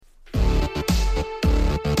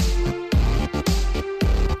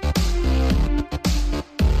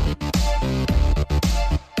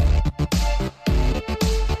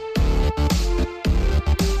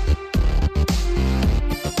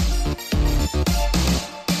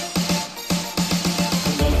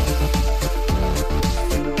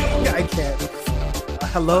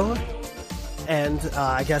Hello, and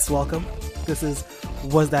I guess welcome. This is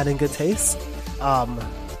Was That in Good Taste?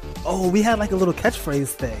 We had like a little catchphrase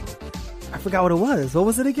thing. I forgot what it was. What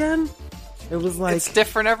was it again? It was like... It's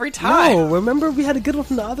different every time. No, remember we had a good one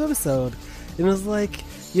from the other episode. It was like,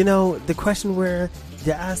 the question where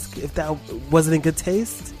you ask if that wasn't in good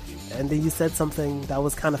taste, and then you said something that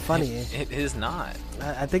was kind of funny. It is not.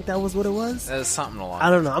 I think that was what it was. That is something along. I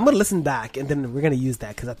don't know. I'm going to listen back, and then we're going to use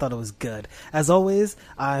that because I thought it was good. As always,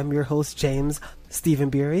 I'm your host, James Stephen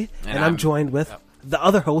Beery, and I'm joined with the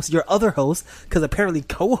other host, your other host, because apparently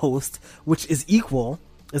co-host, which is equal,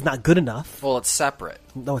 is not good enough. Well, it's separate.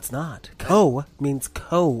 No, it's not. Co means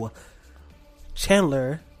co.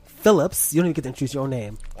 Chandler Phillips. You don't even get to introduce your own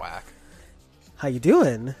name. Whack. How you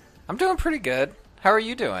doing? I'm doing pretty good. How are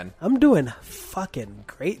you doing? I'm doing fucking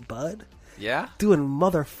great, bud. Yeah? Doing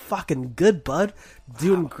motherfucking good, bud.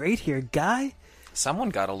 Doing great here, guy. Someone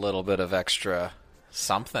got a little bit of extra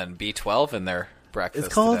something, B12 in their breakfast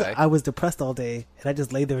It's called today. I was depressed all day, and I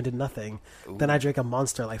just laid there and did nothing. Ooh. Then I drank a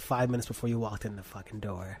Monster like 5 minutes before you walked in the fucking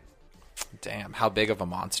door. Damn, how big of a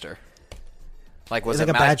monster? Like, was it's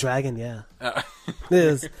it like a bad dragon, yeah. It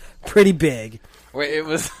is pretty big. Wait, it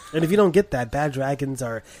was... And if you don't get that, bad dragons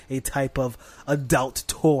are a type of adult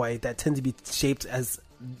toy that tend to be shaped as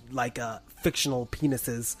like fictional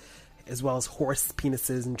penises, as well as horse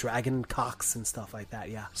penises and dragon cocks and stuff like that,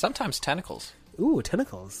 yeah. Sometimes tentacles. Ooh,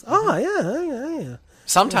 tentacles. Oh, yeah.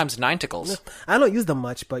 Sometimes ninetacles. I don't use them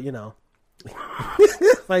much, but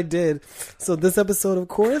if I did. So this episode, of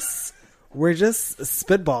course, we're just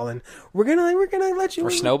spitballing. We're gonna let you.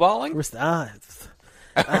 We're snowballing. We're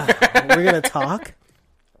gonna talk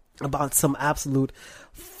about some absolute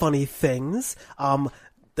funny things.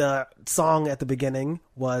 The song at the beginning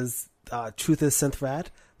was "Truth Is Synthrat"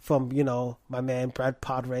 from my man Brad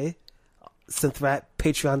Padre. Synthrat,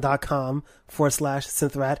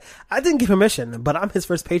 patreon.com/Synthrat. I didn't give permission, but I'm his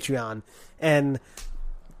first Patreon, and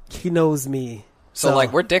he knows me. So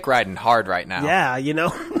we're dick riding hard right now. Yeah, I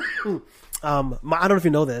don't know if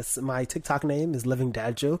you know this. My TikTok name is Living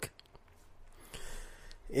Dad Joke.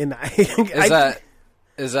 And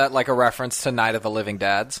is that like a reference to Night of the Living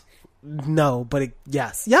Dads? No, but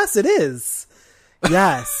yes, it is.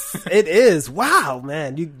 Yes, it is. Wow,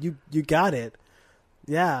 man, you got it.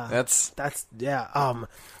 Yeah, that's yeah.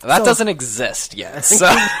 That doesn't exist yet. So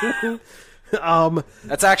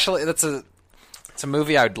it's a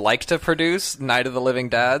movie I'd like to produce, Night of the Living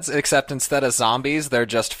Dads, except instead of zombies, they're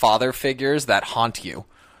just father figures that haunt you.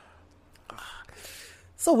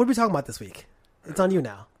 So what are we talking about this week? It's on you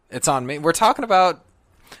now. It's on me. We're talking about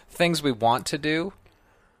things we want to do.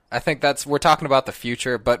 I think we're talking about the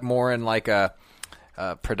future, but more in like a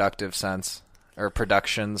productive sense or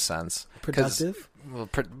production sense. Productive? A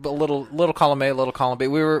little column A, little column B.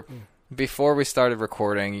 Before we started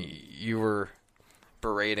recording, you were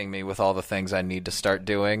berating me with all the things I need to start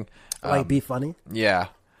doing. Like be funny? Yeah.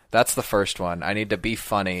 That's the first one. I need to be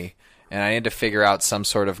funny, and I need to figure out some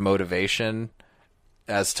sort of motivation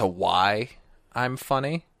as to why I'm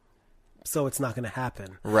funny. So it's not going to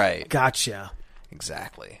happen. Right. Gotcha.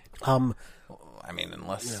 Exactly.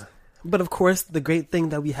 Unless... Yeah. But of course, the great thing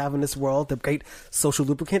that we have in this world, the great social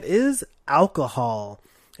lubricant, is alcohol.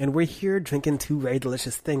 And we're here drinking two very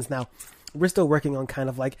delicious things. Now, we're still working on kind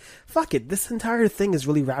of like, fuck it, this entire thing is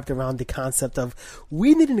really wrapped around the concept of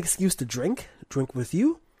we need an excuse to drink with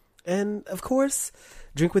you, and of course,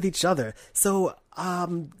 drink with each other. So,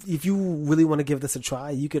 if you really want to give this a try,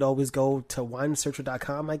 you could always go to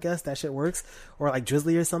winesearcher.com, I guess. That shit works. Or like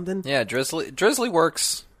Drizzly or something. Yeah, Drizzly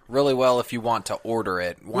works really well if you want to order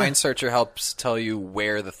it. Wine Searcher helps tell you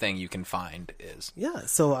where the thing you can find is. Yeah,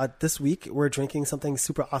 so this week we're drinking something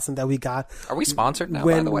super awesome that we got. Are we sponsored now,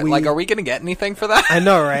 by the way? Are we going to get anything for that? I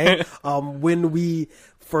know, right? When we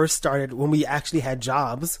first started, when we actually had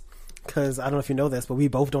jobs, because I don't know if you know this, but we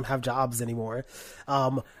both don't have jobs anymore.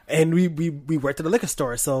 And we worked at a liquor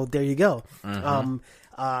store, so there you go.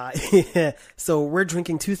 Mm-hmm. So we're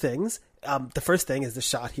drinking two things. The first thing is the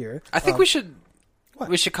shot here. I think we should... What?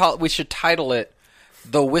 We should title it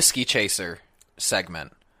the Whiskey Chaser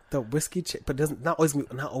segment. The whiskey, but not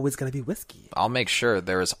always going to be whiskey. I'll make sure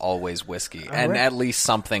there is always whiskey and at least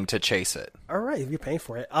something to chase it. All right, if you're paying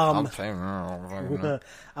for it. I'm paying.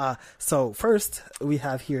 So first we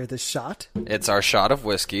have here the shot. It's our shot of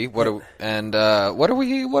whiskey. What are we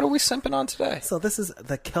simping on today? So this is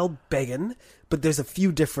the Kelbegan, but there's a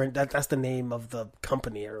few different. That's the name of the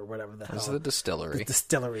company or whatever the hell. This is the distillery. The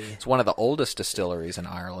distillery. It's one of the oldest distilleries in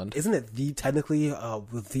Ireland. Isn't it technically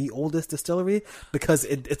the oldest distillery because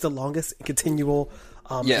it's the longest continual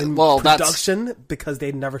in well, production because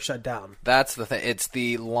they never shut down. That's the thing. It's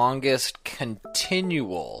the longest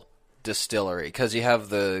continual distillery because you have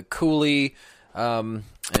the Cooley and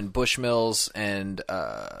Bushmills and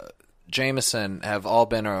Jameson have all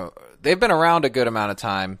been they've been around a good amount of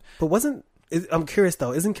time. But I'm curious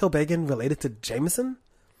though, isn't Kilbeggan related to Jameson?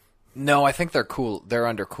 No, I think they're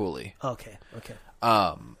under Cooley. Okay.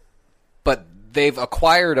 But they've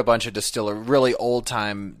acquired a bunch of really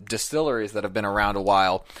old-time distilleries that have been around a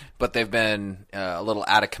while, but they've been a little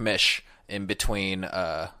out of commish in between,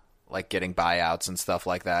 like getting buyouts and stuff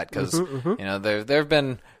like that, because there have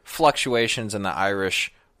been fluctuations in the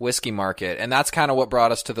Irish whiskey market, and that's kind of what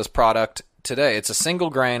brought us to this product today. It's a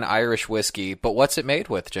single-grain Irish whiskey, but what's it made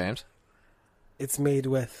with, James? It's made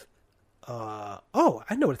with... I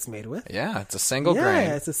know what it's made with. Yeah, it's a single grain.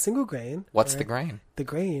 Yeah, it's a single grain. What's the grain? The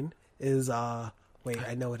grain is wait,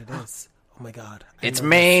 I know what it is. Oh my god. It's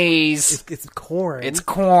maize. It's corn. It's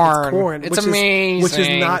corn. It's corn. It's amazing.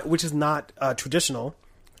 Which is not traditional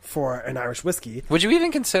for an Irish whiskey. Would you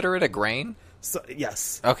even consider it a grain? So,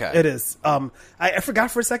 yes. Okay. It is. I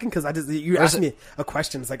forgot for a second because you asked me a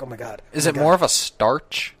question. It's like, oh my god. Is it more of a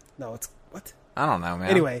starch? No, it's what? I don't know, man.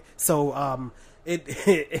 Anyway, so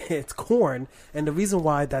it's corn, and the reason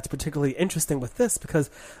why that's particularly interesting with this because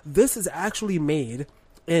this is actually made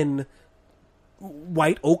in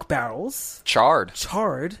white oak barrels, charred.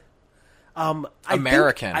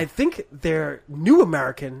 American. I think they're new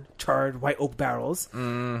American charred white oak barrels.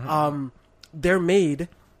 Mm-hmm. They're made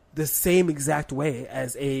the same exact way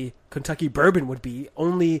as a Kentucky bourbon would be,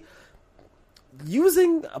 only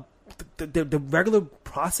using the regular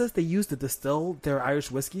process they use to distill their Irish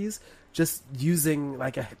whiskeys. Just using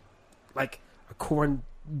like a corn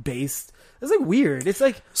based. It's like weird. It's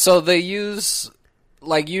like so they use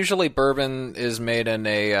like usually bourbon is made in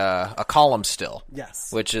a column still.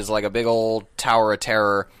 Yes, which is like a big old tower of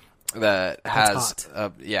terror that has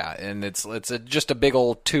and it's just a big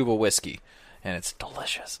old tube of whiskey, and it's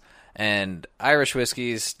delicious. And Irish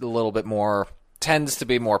whiskey is a little bit more tends to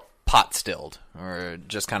be more pot stilled or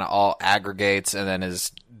just kind of all aggregates and then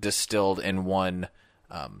is distilled in one.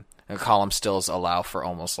 And column stills allow for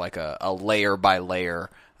almost like a layer by layer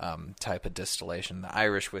type of distillation. The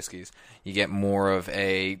Irish whiskeys, you get more of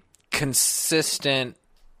a consistent,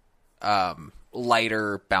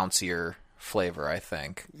 lighter, bouncier flavor, I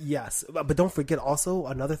think. Yes, but don't forget also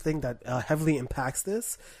another thing that heavily impacts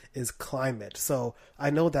this is climate. So I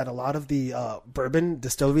know that a lot of the bourbon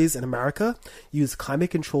distilleries in America use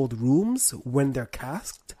climate-controlled rooms when they're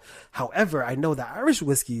casked. However, I know that Irish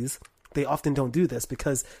whiskeys... they often don't do this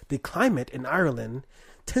because the climate in Ireland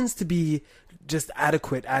tends to be just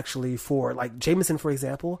adequate, actually, for like Jameson, for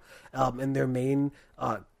example, in their main,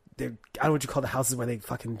 I don't know what you call the houses where they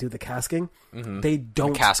fucking do the casking. Mm-hmm. They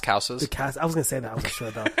don't the cask houses. I was gonna say that. I wasn't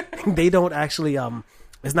sure though. They don't actually.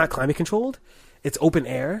 It's not climate controlled. It's open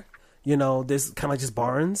air. You know, there's kind of like just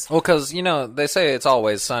barns. Well, because they say it's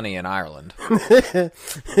always sunny in Ireland,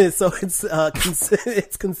 so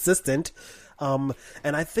it's consistent.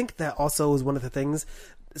 And I think that also is one of the things.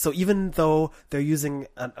 So even though they're using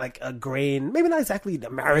a grain, maybe not exactly an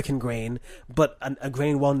American grain, but a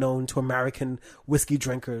grain well known to American whiskey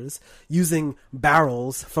drinkers, using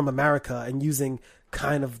barrels from America and using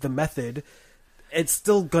kind of the method, it's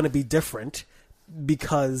still going to be different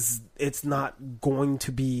because it's not going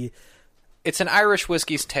to be. It's an Irish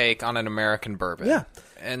whiskey's take on an American bourbon. Yeah.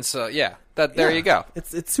 And so, there you go.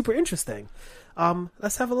 It's super interesting.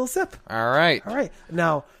 Let's have a little sip. All right.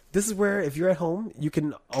 Now, this is where, if you're at home, you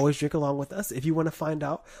can always drink along with us. If you want to find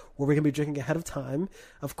out what we're going to be drinking ahead of time,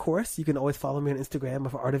 of course, you can always follow me on Instagram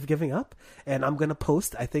of Art of Giving Up. And I'm going to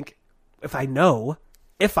post, I think, if I know,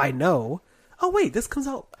 oh, wait, this comes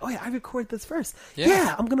out. Oh, yeah, I record this first.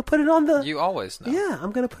 Yeah, I'm going to put it on the. You always know. Yeah,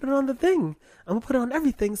 I'm going to put it on the thing. I'm going to put it on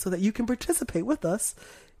everything so that you can participate with us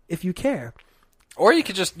if you care. Or you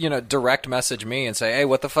could just, direct message me and say, hey,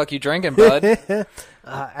 what the fuck you drinking, bud?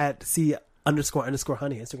 At C__honey,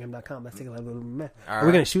 Instagram.com. Let's take a little bit. Are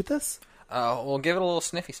we going to shoot this? We'll give it a little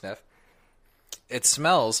sniffy sniff. It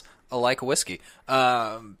smells like whiskey.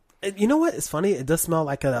 You know what? It's funny. It does smell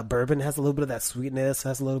like a bourbon. It has a little bit of that sweetness. It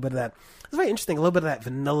has a little bit of that. It's very interesting. A little bit of that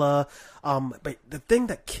vanilla. But the thing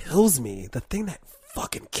that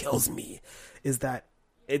fucking kills me is that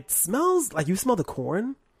it smells like you smell the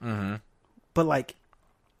corn. Mm-hmm. But, like,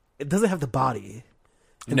 it doesn't have the body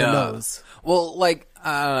in the nose. Well, like,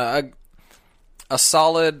 a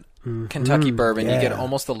solid Kentucky bourbon, you get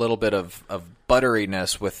almost a little bit of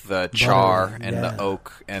butteriness with the char and the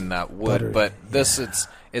oak and that wood. But this,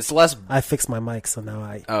 it's less... I fixed my mic, so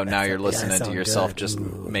now now you're listening to yourself good. Just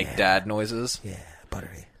make dad noises? Yeah,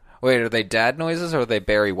 buttery. Wait, are they dad noises or are they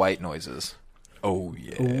Barry White noises? Oh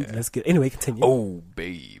yeah. Ooh, that's good. Anyway, continue. Oh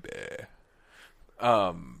baby.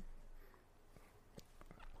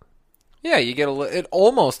 Yeah, you get it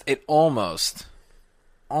almost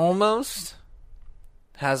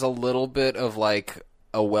has a little bit of like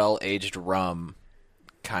a well-aged rum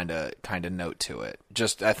kind of note to it.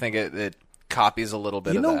 Just I think it copies a little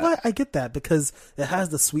bit of that. You know what? I get that because it has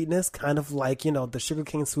the sweetness, kind of like, the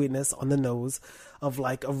sugarcane sweetness on the nose of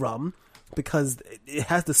like a rum, because it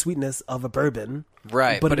has the sweetness of a bourbon.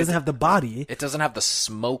 Right. But it doesn't have the body. It doesn't have the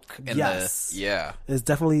smoke in yeah. It's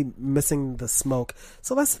definitely missing the smoke.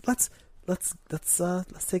 So let's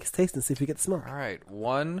take a taste and see if we get the smoke. All right.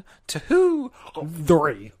 1, 2,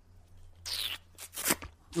 3.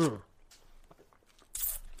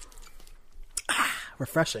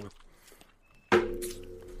 Refreshing.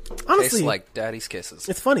 Honestly, tastes like daddy's kisses.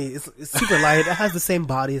 It's funny. It's super light. It has the same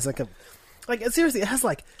body as seriously. It has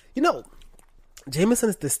Jameson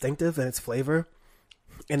is distinctive in its flavor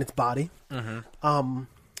and its body. Mm-hmm.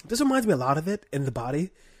 This reminds me a lot of it in the body.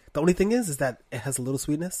 The only thing is that it has a little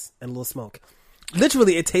sweetness and a little smoke.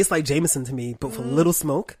 Literally, it tastes like Jameson to me, but with a little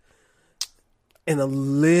smoke and a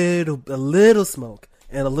little smoke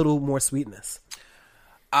and a little more sweetness.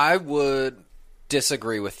 I would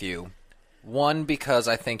disagree with you. 1, because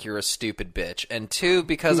I think you're a stupid bitch, and 2,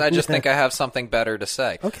 because I just think I have something better to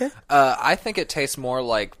say. Okay. I think it tastes more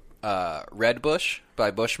like Red Bush by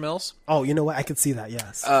Bushmills. Oh, you know what? I could see that,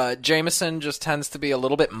 yes. Jameson just tends to be a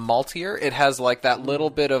little bit maltier. It has like that little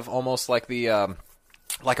bit of almost like the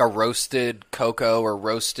like a roasted cocoa or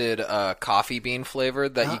roasted coffee bean flavor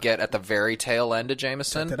that you get at the very tail end of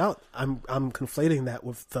Jameson. Check that out. I'm conflating that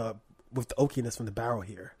with the oakiness from the barrel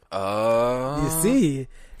here. Oh. You see?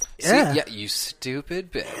 Yeah. Yeah, you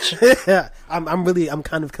stupid bitch. Yeah. I'm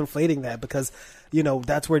kind of conflating that because,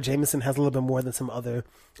 that's where Jameson has a little bit more than some other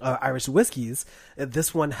Irish whiskeys.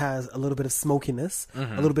 This one has a little bit of smokiness,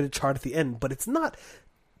 a little bit of char at the end, but it's not,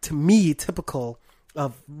 to me, typical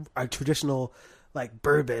of our traditional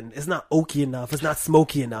bourbon. It's not oaky enough. It's not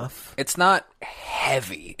smoky enough. It's not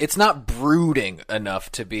heavy. It's not brooding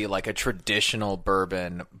enough to be like a traditional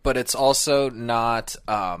bourbon, but it's also not,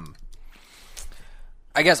 I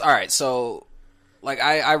guess, all right, so,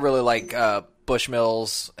 I really like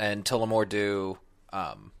Bushmills and Tullamore Dew.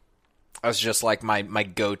 As just like my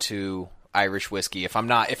go-to Irish whiskey if I'm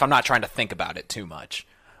not trying to think about it too much.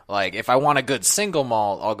 Like if I want a good single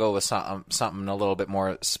malt, I'll go with something a little bit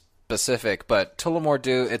more specific. But Tullamore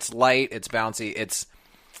Dew, it's light, it's bouncy,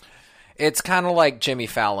 it's kind of like Jimmy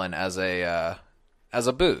Fallon as a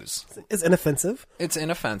booze. It's inoffensive.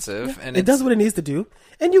 Yeah. And it does what it needs to do,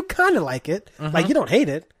 and you kind of like it. Mm-hmm. Like you don't hate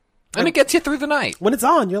it, and it gets you through the night. When it's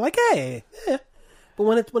on, you're like, hey, yeah. But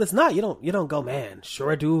when it's not, you don't go, man.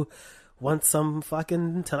 Sure, I do want some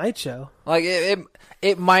fucking Tonight Show. Like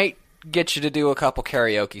it might get you to do a couple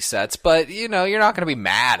karaoke sets, but you're not going to be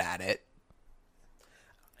mad at it.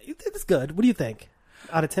 It's good. What do you think?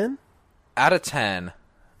 Out of 10? Out of 10,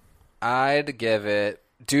 I'd give it,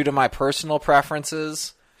 due to my personal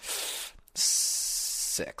preferences,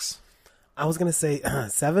 6. I was gonna say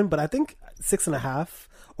 7, but I think 6.5,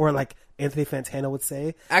 or like Anthony Fantano would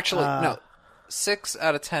say. Actually, no. 6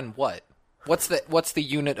 out of 10. What? What's the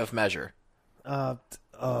unit of measure? I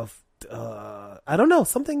don't know.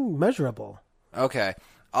 Something measurable. Okay,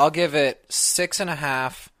 I'll give it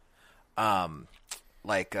 6.5.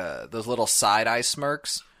 Those little side eye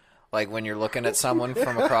smirks, like when you're looking at someone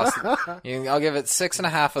from across. I'll give it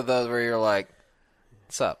 6.5 of those where you're like,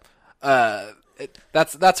 "What's up?"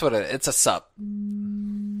 That's what it's a sup.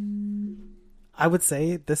 I would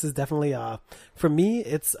say this is definitely for me.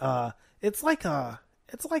 It's like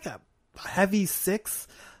a heavy 6,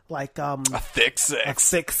 like a thick 6. A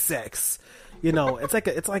thick 6.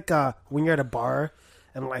 It's like when you're at a bar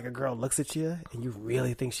and like a girl looks at you and you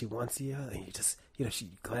really think she wants you, and you just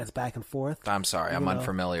she glance back and forth. I'm sorry, I'm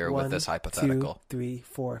unfamiliar with this hypothetical. 2, 3,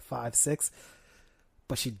 4, 5, 6,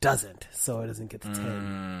 but she doesn't, so it doesn't get to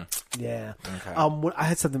 10. Yeah. Okay. When I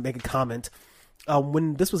had something to make a comment.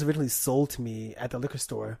 When this was originally sold to me at the liquor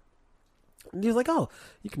store, he was like, "Oh,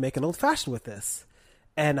 you can make an old fashioned with this,"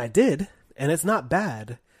 and I did, and it's not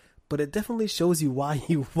bad. But it definitely shows you why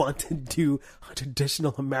you want to do a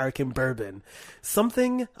traditional American bourbon.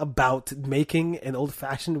 Something about making an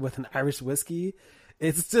old-fashioned with an Irish whiskey,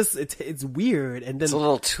 it's just, it's weird. And then it's a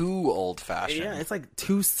little too old-fashioned. Yeah, it's like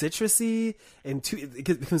too citrusy, and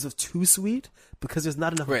it becomes too sweet because there's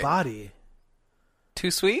not enough body. Too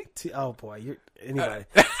sweet? Oh, boy. Anyway,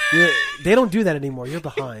 they don't do that anymore. You're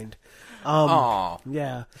behind.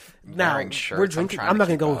 Yeah. Now Wearing shirts. we're drinking. I'm I'm not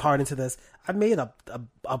trying gonna to go keep up. hard into this. I made a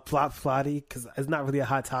flop flotty because it's not really a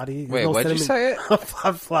hot toddy. Wait, what'd you say? A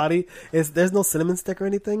flop flotty is there's no cinnamon stick or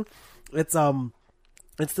anything. It's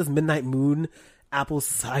this Midnight Moon apple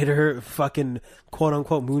cider fucking quote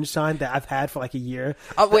unquote moonshine that I've had for like a year.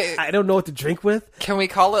 Wait. I don't know what to drink with. Can we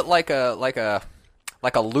call it like a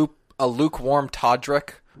lukewarm Todrick?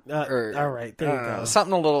 All right, there you go.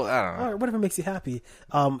 Something a little, I don't know. All right, whatever makes you happy.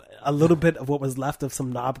 A little bit of what was left of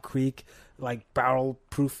some Knob Creek, like barrel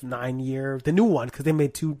proof 9-year, the new one because they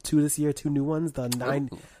made two this year, two new ones, the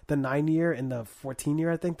 9-year and the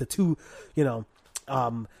 14-year, I think. The two,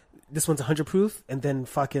 this one's 100 proof, and then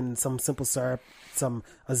fucking some simple syrup,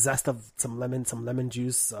 a zest of some lemon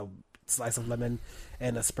juice, a slice of lemon,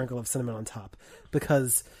 and a sprinkle of cinnamon on top.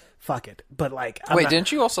 Because fuck it. But like,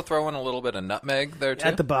 didn't you also throw in a little bit of nutmeg there too?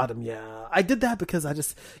 At the bottom, yeah. I did that because I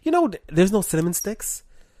just, there's no cinnamon sticks.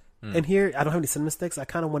 In here, I don't have any cinnamon sticks. I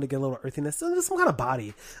kind of want to get a little earthiness. So there's some kind of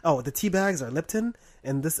body. Oh, the tea bags are Lipton,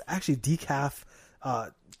 and this actually decaf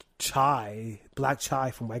black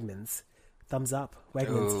chai from Wegmans. Thumbs up.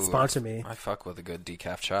 Wegmans, sponsor me. I fuck with a good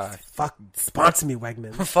decaf chai. Fuck, sponsor me,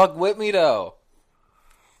 Wegmans. Fuck with me, though.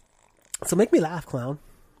 So make me laugh, clown.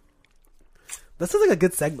 This is like a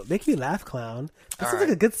good segment. Make me laugh, clown. This is like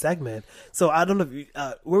a good segment. So I don't know if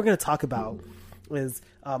what we're going to talk about is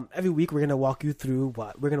every week we're going to walk you through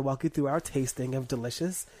our tasting of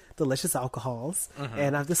delicious alcohols.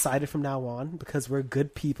 And I've decided from now on, because we're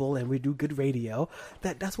good people and we do good radio,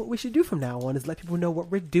 that's what we should do from now on, is let people know what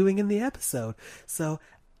we're doing in the episode. So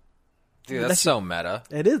dude, that's so meta.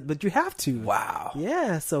 It is, but you have to. Wow.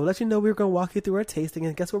 Yeah, so let you know we're going to walk you through our tasting,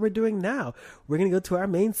 and guess what we're doing now? We're going to go to our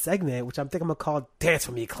main segment, which I'm going to call Dance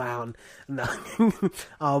For Me, Clown. No.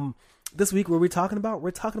 This week, what we're talking about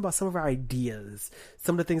some of our ideas,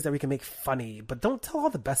 some of the things that we can make funny, but don't tell all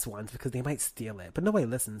the best ones because they might steal it. But nobody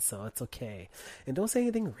listens, so it's okay. And don't say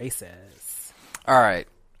anything racist. All right.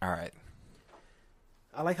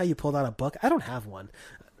 I like how you pulled out a book. I don't have one.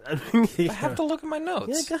 I have to look at my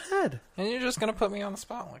notes. Yeah, go ahead. And you're just going to put me on the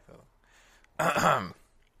spot like that.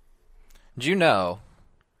 Do you know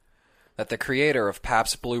that the creator of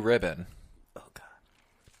Pabst Blue Ribbon... Oh,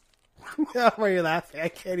 God. Why are you laughing? I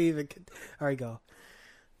can't even... All right, go.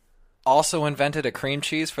 Also invented a cream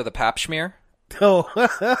cheese for the Pap Schmear? Oh.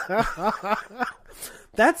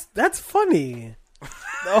 That's funny.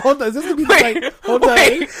 No, hold on. Is this going to be hold on.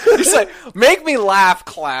 Just like, make me laugh,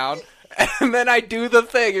 clown. And then I do the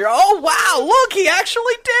thing. You're, oh, wow, look, he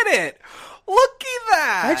actually did it. Look at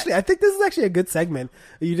that. Actually, I think this is actually a good segment.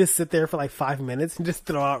 You just sit there for like 5 minutes and just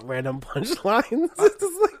throw out random punchlines.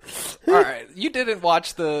 All right. You didn't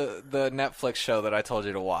watch the Netflix show that I told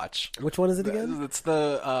you to watch. Which one is it again? It's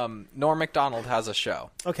the Norm Macdonald has a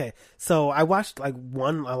show. Okay. So I watched like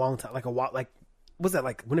one a long time, was that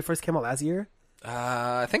like when it first came out last year?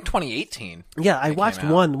 I think 2018. Yeah, I watched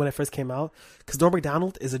one when it first came out because Norm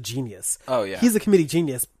Macdonald is a genius. Oh, yeah. He's a comedic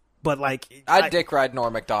genius, but like... I dick ride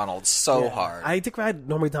Norm Macdonald so hard. I dick ride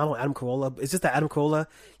Norm Macdonald, Adam Carolla. It's just that Adam Carolla,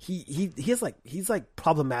 he's like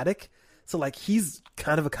problematic. So like he's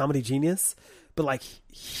kind of a comedy genius, but like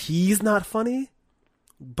he's not funny,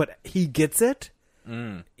 but he gets it.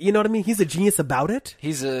 You know what I mean? He's a genius about it.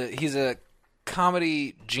 He's a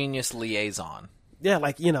comedy genius liaison. Yeah,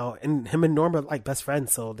 like, and him and Norm are like best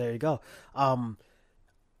friends, so there you go. All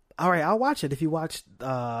right, I'll watch it. If you watched,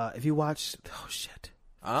 oh shit.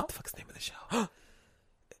 What the fuck's the name of the show?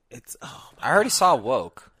 It's, I already saw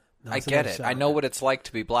Woke. No, I get it. show. I know what it's like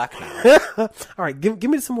to be black now. All right, give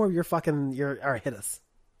me some more of your all right, hit us.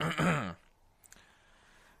 Been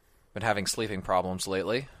having sleeping problems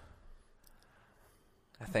lately.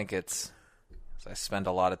 I think I spend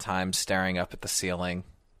a lot of time staring up at the ceiling,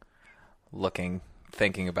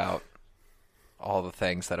 thinking about all the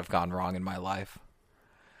things that have gone wrong in my life.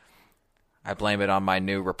 I blame it on my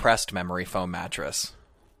new repressed memory foam mattress.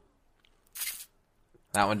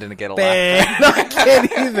 That one didn't get a laugh. No, I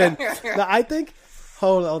can't even. No, I think...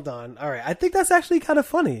 Hold on. All right, I think that's actually kind of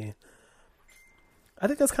funny. I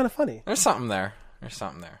think that's kind of funny. There's something there.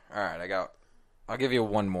 All right, I'll give you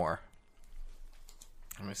one more.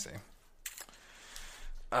 Let me see.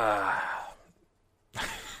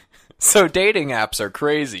 So dating apps are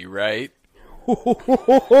crazy, right?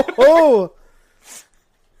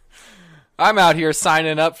 I'm out here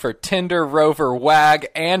signing up for Tinder, Rover, Wag,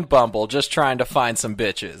 and Bumble, just trying to find some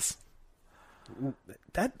bitches.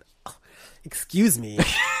 Excuse me.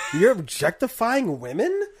 You're objectifying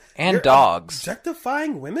women? And dogs.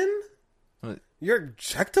 Objectifying women? You're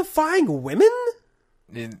objectifying women?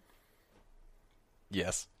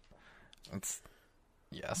 Yes.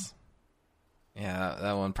 Yes. Yeah,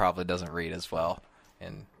 that one probably doesn't read as well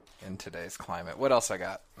in today's climate. What else I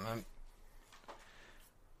got?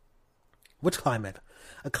 Which climate?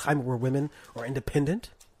 A climate where women are independent?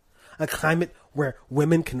 A climate where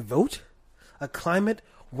women can vote? A climate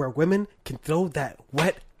where women can throw that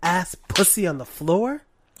wet ass pussy on the floor?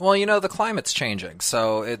 Well, the climate's changing,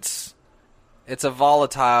 so it's a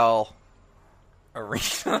volatile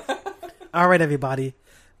arena. All right, everybody.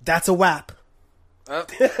 That's a wrap. God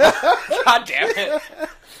damn it.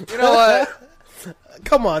 You know what?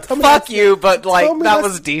 Come on. Tell me Fuck you, but that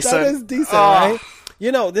was decent. That is decent, right?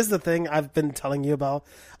 This is the thing I've been telling you about.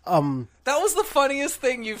 That was the funniest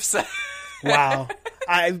thing you've said. Wow.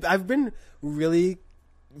 I've been really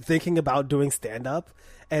thinking about doing stand-up.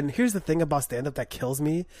 And here's the thing about stand-up that kills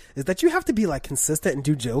me is that you have to be consistent and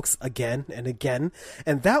do jokes again and again.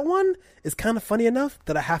 And that one is kind of funny enough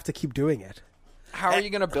that I have to keep doing it. How are you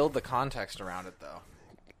going to build the context around it, though?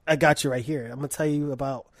 I got you right here. I'm going to tell you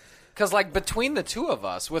about... Because, between the two of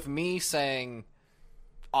us, with me saying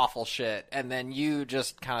awful shit and then you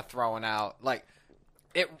just kind of throwing out,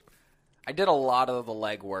 I did a lot of the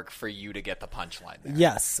legwork for you to get the punchline there.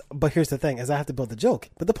 Yes, but here's the thing, is I have to build the joke.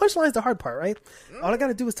 But the punchline is the hard part, right? All I got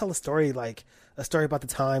to do is tell a story, a story about the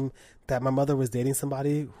time that my mother was dating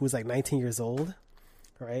somebody who was 19 years old,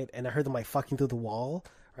 right? And I heard them fucking through the wall,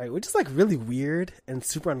 right? Which is really weird and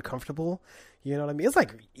super uncomfortable. You know what I mean? It's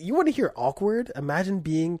you want to hear awkward? Imagine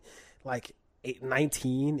being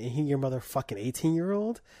 19 and hearing your mother fucking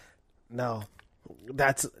 18-year-old. No,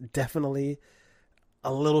 that's definitely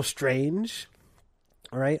a little strange,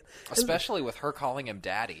 all right? Especially with her calling him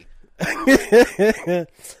daddy.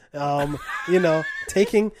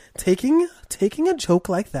 Taking a joke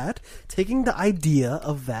like that, taking the idea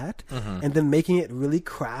of that, and then making it really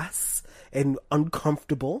crass and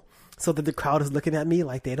uncomfortable, so that the crowd is looking at me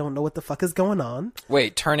like they don't know what the fuck is going on.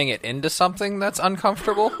 Wait, turning it into something that's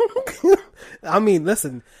uncomfortable? I mean,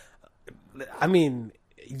 listen.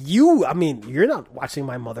 You're not watching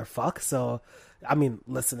my mother fuck, so.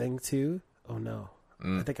 Listening to... Oh, no.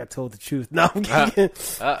 I think I told the truth. No, I'm kidding.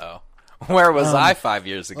 Uh-oh. Where was I 5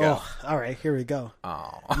 years ago? Oh, all right, here we go. Oh.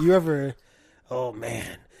 You ever... Oh,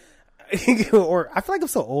 man. Or I feel like I'm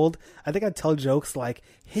so old. I think I tell jokes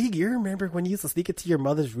hey, you remember when you used to sneak into your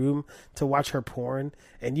mother's room to watch her porn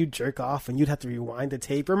and you'd jerk off and you'd have to rewind the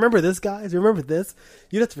tape? Remember this, guys? Remember this?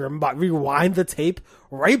 You'd have to rewind the tape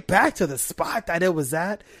right back to the spot that it was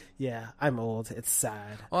at. Yeah, I'm old. It's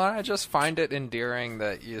sad. Well, I just find it endearing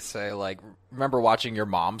that you say, remember watching your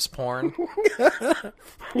mom's porn?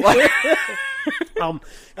 I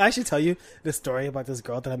actually tell you this story about this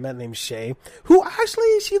girl that I met named Shay, who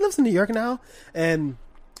actually, she lives in New York now, and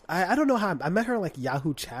I don't know how, I met her on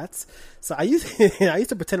Yahoo Chats, so I used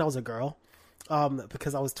to pretend I was a girl,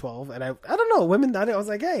 because I was 12, and I don't know, women, I was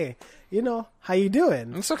like, hey, how you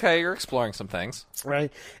doing? It's okay, you're exploring some things.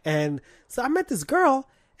 Right, and so I met this girl,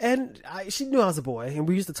 and she knew I was a boy, and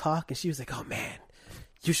we used to talk, and she was like, oh man,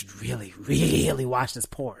 you should really, really watch this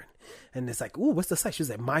porn. And it's ooh, what's the site? She was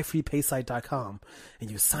myfreepaysite.com.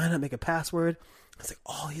 And you sign up, make a password. It's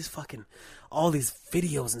all these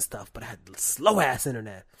videos and stuff, but I had slow ass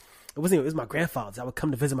internet. It was my grandfather's. I would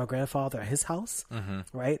come to visit my grandfather at his house,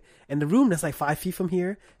 right? And the room that's 5 feet from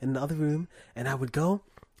here, in the other room, and I would go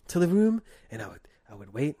to the room, and I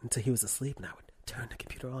would wait until he was asleep, and I would turn the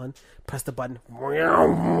computer on, press the button.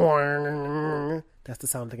 That's the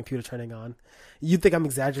sound of the computer turning on. You think I'm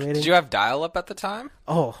exaggerating? Did you have dial-up at the time?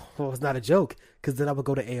 Oh, well, it was not a joke, because then I would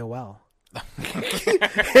go to AOL.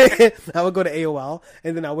 I would go to AOL,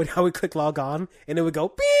 and then I would click log on, and it would go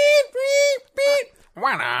beep, beep, beep.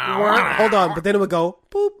 Hold on, but then it would go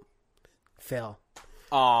boop. Fail.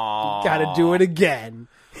 Aww. Gotta do it again.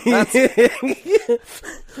 That's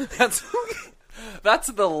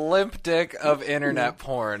the limp dick of internet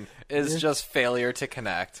porn, is just failure to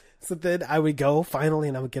connect. So then I would go finally,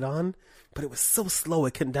 and I would get on, but it was so slow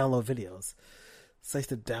it couldn't download videos. So I used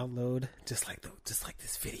to download just like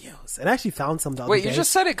these videos, and I actually found some the other day. Wait, you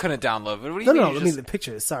just said it couldn't download. What do you mean? No, I mean the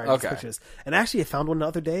pictures. Sorry, okay. The pictures. And actually, I found one the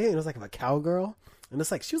other day, and it was of a cowgirl, and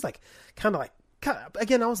it's she was kind of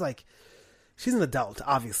again. I was she's an adult,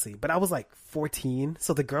 obviously, but I was 14,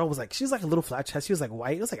 so the girl was she was a little flat chest. She was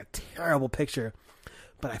white. It was a terrible picture,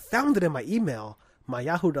 but I found it in my email, my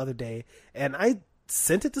Yahoo the other day, and I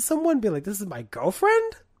sent it to someone, being this is my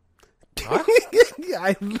girlfriend. What?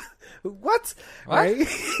 What? Right?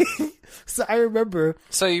 So I remember.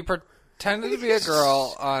 So you pretended to be a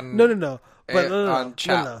girl on. No. But on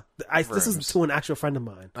chat. No. This is to an actual friend of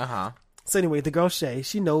mine. So anyway, the girl Shay,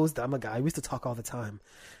 she knows that I'm a guy. We used to talk all the time,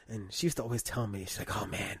 and she used to always tell me, she's like, "Oh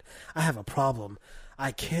man, I have a problem.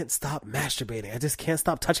 I can't stop masturbating. I just can't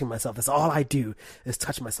stop touching myself. That's all I do is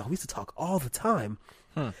touch myself. We used to talk all the time.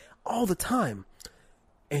 All the time.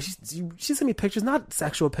 And she sent me pictures, not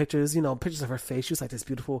sexual pictures, you know, pictures of her face. She was like this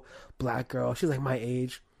beautiful black girl. She was like my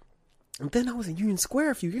age. And then I was in Union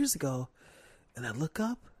Square a few years ago, and I look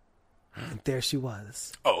up, and there she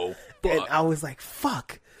was. Oh, fuck. And I was like,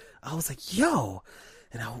 fuck. I was like, yo.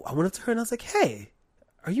 And I went up to her, and I was like, hey,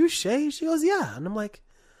 are you Shay? She goes, yeah. And I'm like,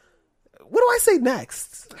 what do I say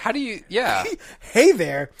next? How do you, yeah. Hey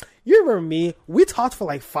there. You remember me? We talked for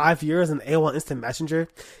like 5 years in AOL Instant Messenger.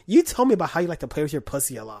 You told me about how you like to play with your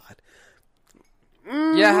pussy a lot.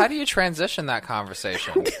 Yeah, how do you transition that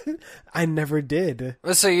conversation? I never did.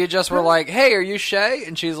 So you just were like, hey, are you Shay?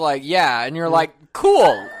 And she's like, yeah. And you're like,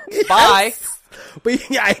 cool. Bye. But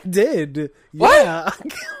yeah, I did. What? Yeah.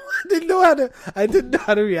 I didn't know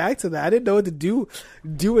how to react to that. I didn't know what to do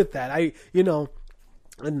with that.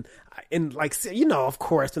 And like, you know, of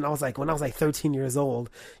course, when I was like 13 years old,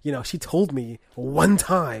 you know, she told me one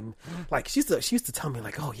time, like she used to tell me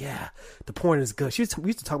like, oh yeah, the porn is good. We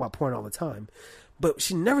used to talk about porn all the time, but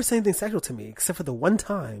she never said anything sexual to me except for the one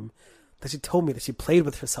time that she told me that she played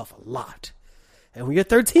with herself a lot. And when you're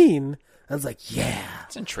 13, I was like, yeah.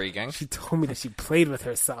 It's intriguing. She told me that she played with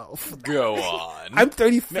herself. Go on. I'm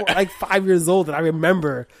 34, like 5 years old, and I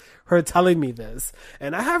remember her telling me this.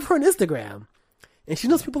 And I have her on Instagram, and she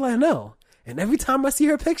knows people I know. And every time I see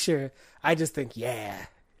her picture, I just think, yeah,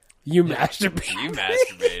 you masturbated. You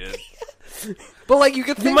masturbated. But like, you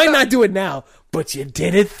could think You might not do it now, but you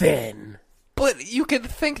did it then. But you could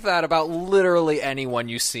think that about literally anyone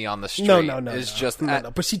you see on the street.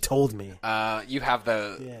 No. But she told me. You have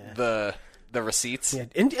the receipts. Yeah,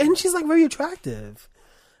 and she's like very attractive.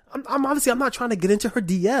 I'm obviously not trying to get into her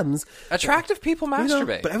DMs. Attractive people masturbate. You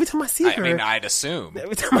know, but every time I see her, I mean, I'd assume.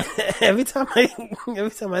 Every time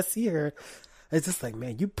I see her, it's just like,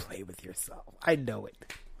 man, you play with yourself. I know it.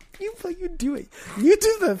 You do it. You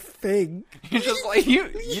do the thing. You're just like you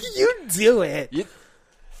do it.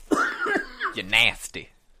 You're nasty.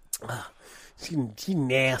 She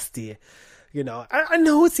nasty. You know, I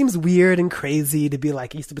know it seems weird and crazy to be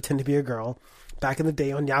like, I used to pretend to be a girl back in the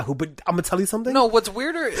day on Yahoo, but I'm gonna tell you something. No, what's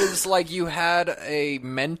weirder is like you had a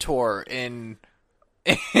mentor in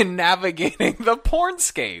navigating the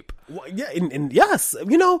pornscape. Well, yeah, and yes,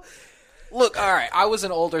 you know. Look, all right, I was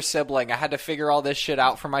an older sibling. I had to figure all this shit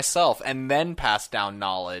out for myself and then pass down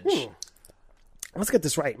knowledge. Let's get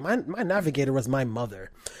this right. My navigator was my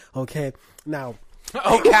mother. Okay, now.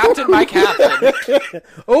 Oh, Captain, my Captain.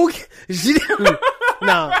 Okay, she didn't.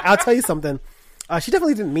 No, I'll tell you something. She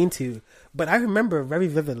definitely didn't mean to, but I remember very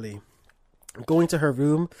vividly going to her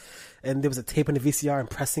room, and there was a tape in the VCR and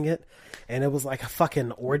pressing it, and it was like a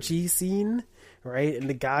fucking orgy scene, right? And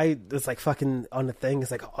the guy was like fucking on the thing.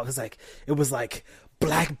 It was like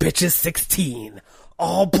black bitches 16.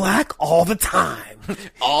 All black all the time.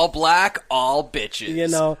 All black, all bitches. You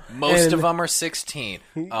know, most of them are 16.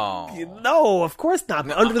 Oh no, of course not.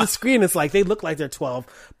 Under the screen, it's like they look like they're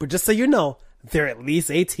 12, but just so you know, they're at least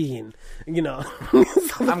 18. You know, so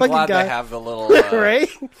I'm glad they have the little right.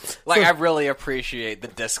 Like, I really appreciate the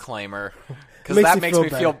disclaimer because that makes me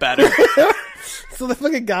feel better. So the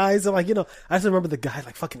fucking guys are like, you know, I just remember the guy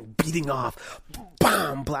like fucking beating off,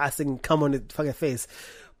 bam, blasting cum on his fucking face.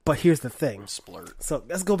 But here's the thing. Splurt. So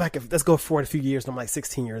let's go forward a few years. And I'm like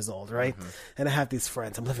 16 years old, right? Mm-hmm. And I have these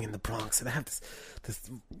friends. I'm living in the Bronx, and I have this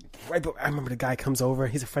right. But I remember the guy comes over.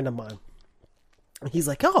 He's a friend of mine. And he's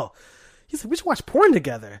like, we should watch porn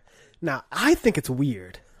together. Now I think it's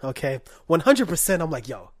weird. Okay, 100%. I'm like,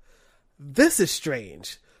 yo, this is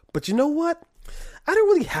strange. But you know what? I don't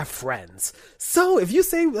really have friends. So if you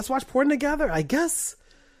say let's watch porn together, I guess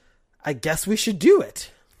we should do it,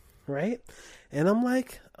 right? And I'm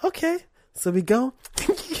like, okay. So we go.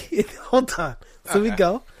 Hold on. So we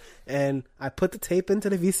go, and I put the tape into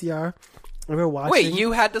the VCR, and we're watching. Wait,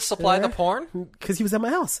 you had to supply the porn? Because he was at my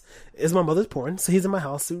house. It's my mother's porn, so he's in my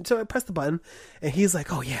house. So I press the button, and he's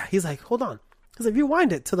like, oh yeah. He's like, hold on. He's like,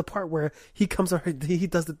 rewind it to the part where he comes on her, he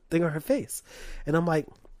does the thing on her face. And I'm like,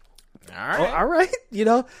 all right. You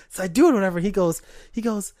know? So I do it, whatever. He goes,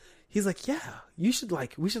 he's like, yeah, we should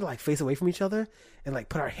face away from each other and like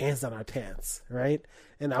put our hands down our pants, right?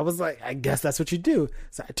 And I was like, I guess that's what you do.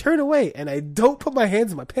 So I turn away and I don't put my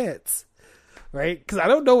hands in my pants, right? Because I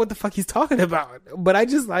don't know what the fuck he's talking about. But I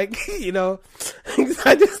just like, you know,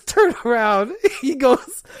 I just turn around. He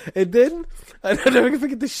goes, and then I'm never gonna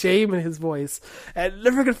forget the shame in his voice. I'm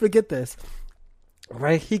never gonna forget this,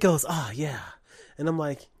 right? He goes, oh yeah, and I'm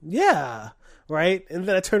like, yeah. right? And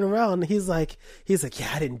then I turn around and he's like,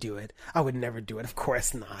 yeah, I didn't do it. I would never do it. Of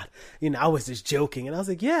course not. I was just joking. And I was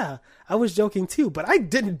like, yeah, I was joking too, but I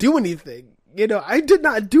didn't do anything. I did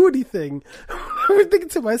not do anything. I was thinking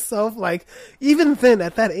to myself, like, even then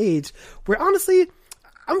at that age, where honestly,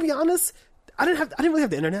 I'm gonna be honest, I didn't really have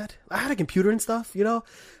the internet. I had a computer and stuff,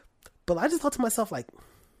 but I just thought to myself, like,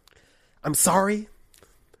 I'm sorry,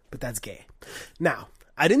 but that's gay. Now,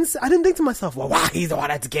 I didn't think to myself, well,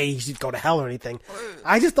 that's gay, he should go to hell or anything.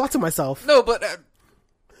 I just thought to myself. No, but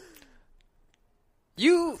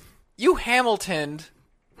you Hamiltoned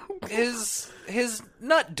his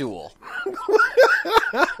nut duel.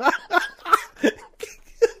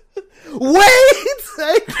 Wait!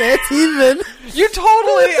 I can't even. You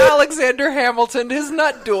totally Alexander Hamiltoned his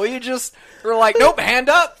nut duel. You just were like, nope, hand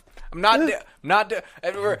up. I'm not.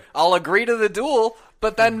 I'll agree to the duel,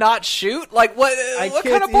 but then not shoot. Like what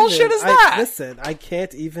kind of bullshit is that? Listen, I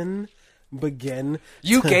can't even begin.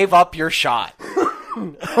 You gave up your shot.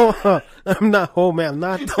 I'm not. Oh man, I'm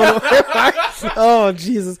not. Oh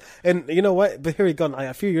Jesus! And you know what? But here we go.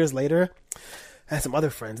 A few years later, I had some other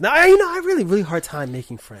friends. Now I had really, really hard time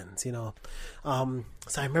making friends. So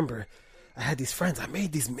I remember I had these friends. I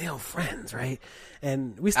made these male friends, right?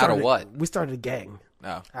 And we started. Out of what? We started a gang.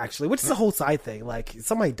 Oh. Actually, which is a whole side thing. Like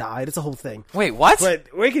somebody died. It's a whole thing. Wait, what?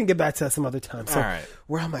 But we can get back to that some other time. So all right.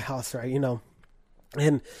 We're at my house, right?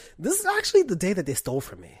 And this is actually the day that they stole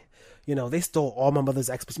from me. They stole all my mother's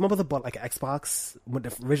Xbox. My mother bought like an Xbox,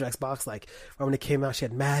 the original Xbox. Like when it came out, she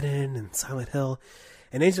had Madden and Silent Hill,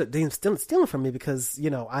 and they stealing from me because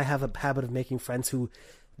I have a habit of making friends who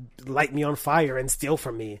light me on fire and steal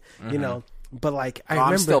from me. But like I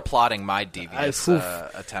remember, I'm still plotting my devious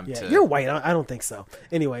attempt. Yeah, to... You're white. I don't think so.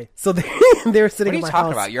 Anyway, so they were sitting. What are in you my talking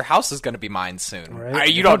house. about? Your house is going to be mine soon.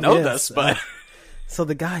 Right? You don't know this, but so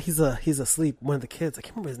the guy, he's asleep. One of the kids, I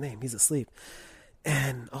can't remember his name. He's asleep,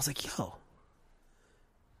 and I was like, yo.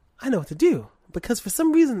 I know what to do. Because for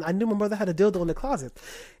some reason, I knew my mother had a dildo in the closet.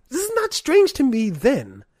 This is not strange to me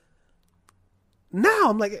then. Now,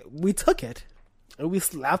 I'm like, we took it. And we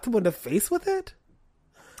slapped him in the face with it.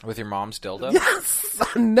 With your mom's dildo? Yes!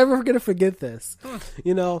 I'm never going to forget this.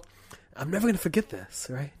 I'm never going to forget this,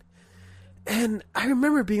 right? And I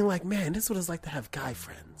remember being like, man, this is what it's like to have guy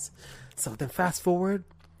friends. So then fast forward.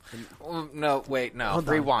 No, wait, no. Hold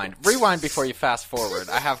on. Rewind before you fast forward.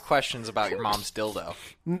 I have questions about your mom's dildo.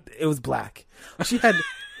 It was black. She had,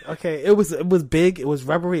 okay, it was big, it was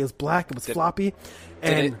rubbery, it was black, it was floppy.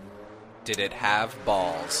 And did it have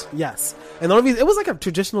balls? Yes. And the only reason, it was like a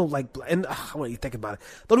traditional, like, and what do you think about it?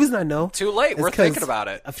 The only reason I know. Too late, we're thinking about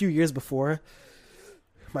it. A few years before,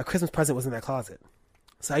 my Christmas present was in that closet.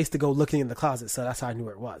 So I used to go looking in the closet, so that's how I knew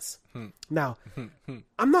where it was. Now,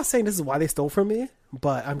 I'm not saying this is why they stole from me,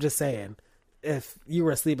 but I'm just saying, if you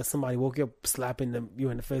were asleep and somebody woke you up slapping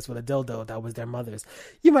you in the face with a dildo that was their mother's,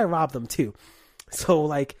 you might rob them too. So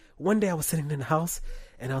like one day I was sitting in the house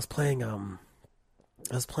and I was playing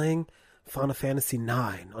Final Fantasy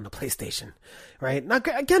 9 on the PlayStation, right? Now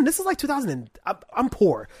again, this is like 2000. I'm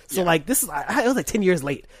poor, so like this is it was like 10 years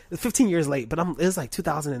late, 15 years late, but it was like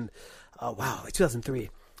 2000 like 2003,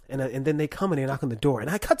 and then they come and they knock on the door, and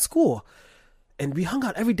I cut school. And we hung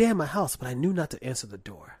out every day in my house, but I knew not to answer the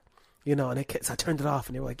door, And so I turned it off,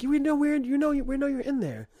 and they were like, "We know you're in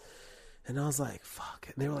there." And I was like, "Fuck!"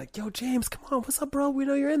 And they were like, "Yo, James, come on, what's up, bro? We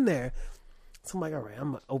know you're in there." So I'm like, "All right,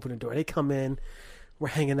 I'm gonna open the door." They come in, we're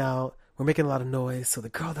hanging out, we're making a lot of noise. So the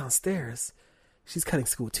girl downstairs, she's cutting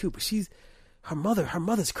school too, but her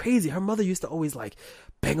mother's crazy. Her mother used to always like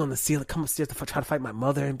bang on the ceiling, come upstairs to try to fight my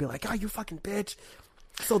mother, and be like, "Oh, you fucking bitch."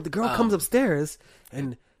 So the girl comes upstairs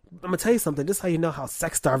and. I'm gonna tell you something. This is how you know how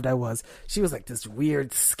sex starved I was. She was like this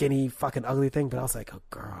weird, skinny, fucking ugly thing, but I was like a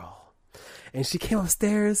girl. And she came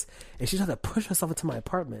upstairs and she tried to push herself into my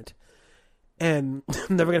apartment. And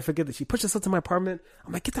I'm never gonna forget that she pushed herself into my apartment.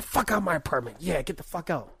 I'm like, "Get the fuck out of my apartment!" Yeah, get the fuck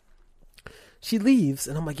out. She leaves,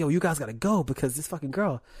 and I'm like, "Yo, you guys gotta go because this fucking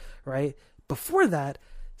girl, right?" Before that,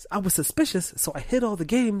 I was suspicious, so I hid all the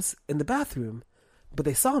games in the bathroom. But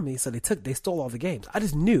they saw me, so they stole all the games. I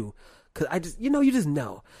just knew. Cause you just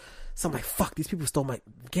know. So I'm like, fuck, these people stole my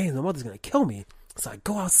games. My mother's gonna kill me. So I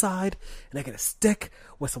go outside and I get a stick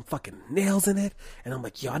with some fucking nails in it. And I'm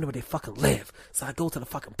like, yo, I know where they fucking live. So I go to the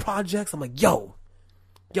fucking projects. I'm like, yo,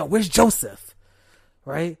 where's Joseph?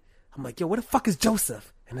 Right? I'm like, yo, where the fuck is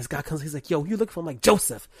Joseph? And this guy comes, he's like, yo, you looking for him? I'm like,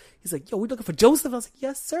 Joseph. He's like, yo, we looking for Joseph? I was like,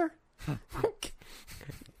 yes, sir.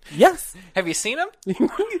 Yes. Have you seen him?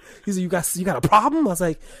 He's like, you got a problem? I was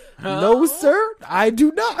like, no, sir, I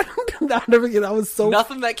do not. I was so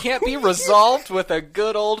nothing that can't be resolved with a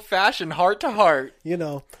good old fashioned heart to heart.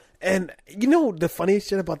 And you know the funniest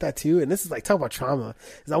shit about that too, and this is like talk about trauma,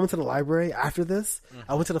 is I went to the library after this.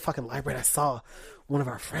 I went to the fucking library and I saw one of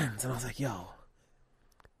our friends and I was like, yo,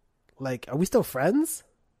 like, are we still friends?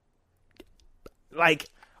 Like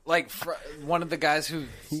one of the guys who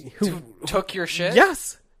took your shit?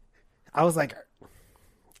 Yes. I was like,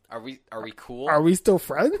 Are we cool? are we still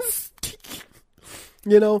friends?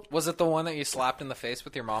 You know? Was it the one that you slapped in the face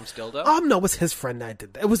with your mom's dildo? No, it was his friend that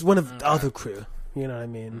did that. It was one of the other crew. You know what I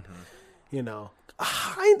mean? You know.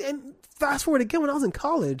 And fast forward again, when I was in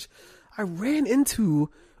college, I ran into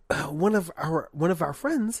one of our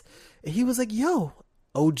friends, and he was like, "Yo,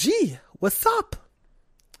 OG, what's up?"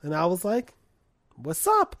 And I was like, "What's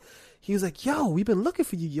up?" He was like, "Yo, we've been looking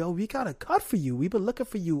for you. Yo, we got a cut for you. We've been looking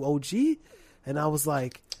for you, OG." And I was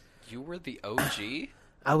like, "You were the OG?"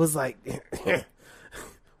 I was like,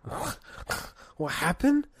 "What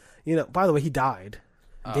happened?" You know. By the way, he died.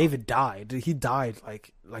 David died. He died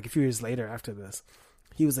like a few years later after this.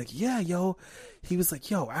 He was like, "Yeah, yo." He was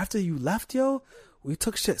like, "Yo, after you left, yo, we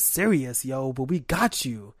took shit serious, yo, but we got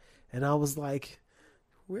you." And I was like,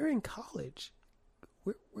 "We're in college.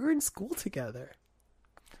 We're in school together.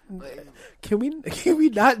 Can we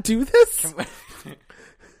not do this?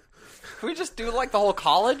 Can we just do like the whole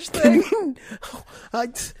college thing?"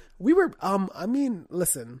 We were I mean,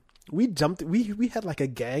 listen. We jumped. We had like a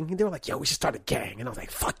gang, and they were like, "Yo, we should start a gang." And I was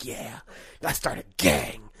like, "Fuck yeah, let's start a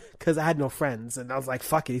gang." Because I had no friends, and I was like,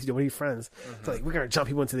 "Fuck it, we need friends." So like, we're gonna jump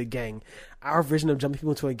people into the gang. Our vision of jumping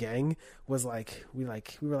people into a gang was like, we were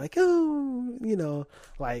like, oh, you know,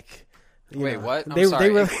 like. Wait, know, what? They were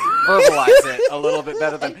verbalize it a little bit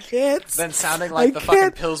better than sounding like the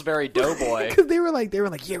fucking Pillsbury Doughboy. Because they were like,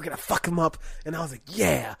 "Yeah, we're gonna fuck them up," and I was like,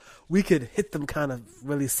 "Yeah, we could hit them kind of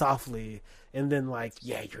really softly." And then like,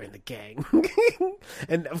 "Yeah, you're in the gang."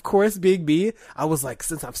 And of course, being me, I was like,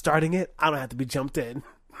 since I'm starting it, I don't have to be jumped in.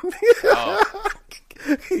 Oh.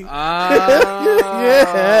 Yeah.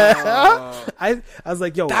 I was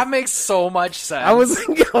like, "Yo, that makes so much sense." I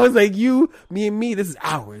was like, "You, me, and me. This is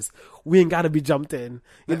ours. We ain't got to be jumped in."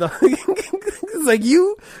 You know, it's like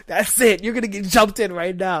you. That's it. You're gonna get jumped in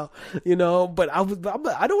right now. You know, but I don't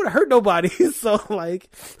want to hurt nobody. So like,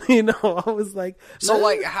 you know, I was like, so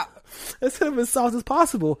like, how? Let's hit them as soft as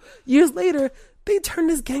possible. Years later, they turned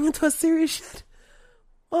this gang into a serious shit.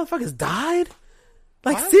 Motherfuckers died.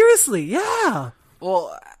 Like, what? Seriously, yeah.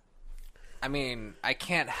 Well, I mean, I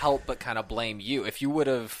can't help but kind of blame you. If you would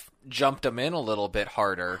have jumped them in a little bit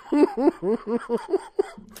harder,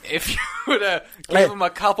 if you would have given them a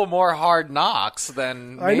couple more hard knocks,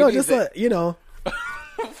 then maybe I know, just you know,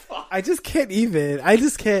 I just can't.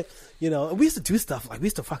 You know, we used to do stuff like we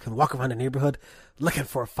used to fucking walk around the neighborhood looking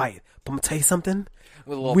for a fight. But I'm gonna tell you something.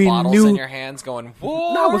 With little bottles in your hands, going,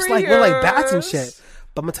 "Warriors!" No, it's like we're like bats and shit.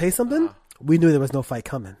 But I'm gonna tell you something. We knew there was no fight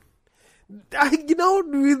coming. You know,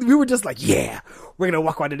 we were just like, "Yeah, we're gonna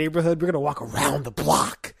walk around the neighborhood. We're gonna walk around the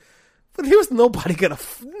block." But there was nobody gonna.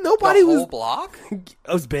 Nobody was. The whole block? It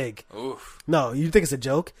was big. Oof. No, you think it's a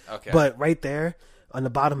joke? Okay. But right there on the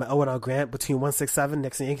bottom of O&L Grant, between 167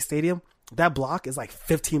 next to Yankee Stadium, that block is like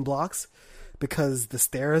 15 blocks because the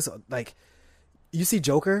stairs, like, you see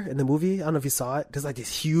Joker in the movie. I don't know if you saw it. There's like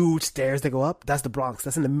these huge stairs that go up. That's the Bronx.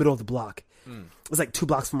 That's in the middle of the block. It's like 2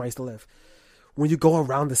 blocks from where I used to live. When you go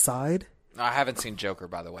around the side. I haven't seen Joker,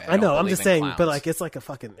 by the way. I know. I'm just saying, clowns. But like, it's like a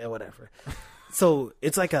fucking whatever. So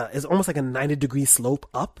it's almost like a 90-degree slope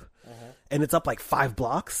up, and it's up like 5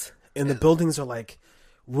 blocks, and the buildings are like,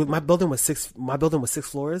 my building was 6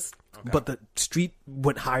 floors, but the street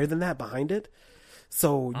went higher than that behind it.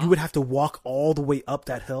 So you would have to walk all the way up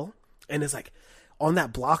that hill, and it's like on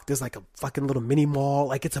that block there's like a fucking little mini mall.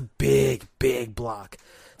 Like, it's a big block.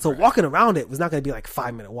 So walking around it was not going to be like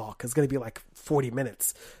 5-minute walk. It's going to be like 40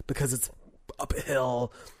 minutes because it's up a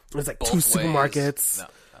hill. There's like both 2 supermarkets. No.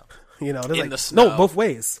 You know, there's in like the snow. No, both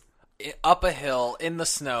ways. Up a hill in the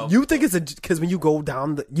snow. You think it's because when you go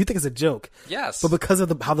down, you think it's a joke. Yes, but because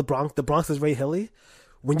of how the Bronx is very hilly.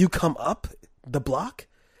 When you come up the block,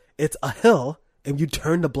 it's a hill, and you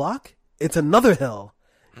turn the block, it's another hill,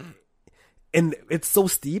 and it's so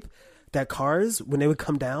steep that cars, when they would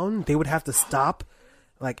come down, they would have to stop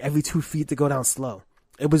like every 2 feet to go down slow.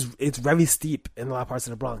 It's very steep in a lot of parts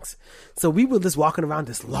of the Bronx. So we were just walking around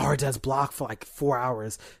this large ass block for like 4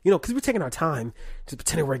 hours, you know, because we're taking our time just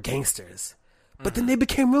pretending we're gangsters. But then they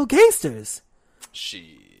became real gangsters.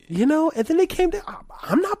 You know, and then they came down.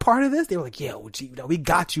 I'm not part of this. They were like, "Yeah, OG, you know, we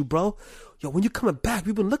got you, bro. Yo, when you coming back,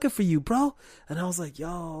 we've been looking for you, bro." And I was like,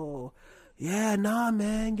 "Yo, yeah, nah,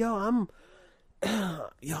 man. Yo, I'm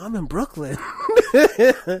in Brooklyn."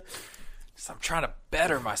 I'm trying to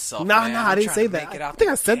better myself. Nah, I didn't say that. I think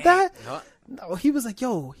I said that. No, he was like,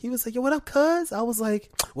 yo, what up, cuz? I was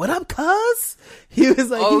like, what up, cuz? He was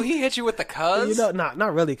like, oh, he hit you with the cuz? You know,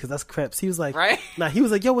 not really, because that's Crips. He was like, right? Nah, he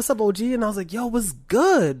was like, yo, what's up, OG? And I was like, yo, what's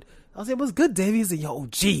good? I was like, what's good, Davey? He's like, yo,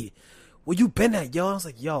 OG, where you been at, yo? I was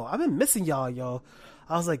like, yo, I've been missing y'all, yo.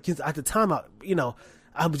 I was like, at the time,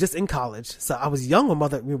 I was just in college, so I was young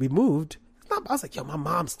when we moved. I was like, yo, my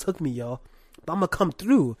mom's took me, yo. But I'm gonna come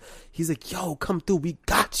through. He's like, yo, come through. We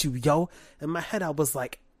got you, yo. In my head, I was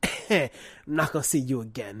like, I'm not gonna see you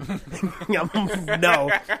again. No.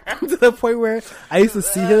 To the point where I used to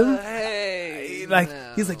see him. Hey,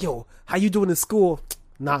 He's like, yo, how you doing in school?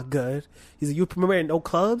 Not good. He's like, you promoting no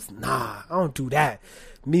clubs? Nah, I don't do that.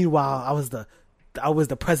 Meanwhile, I was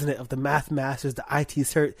the president of the Math Masters, the IT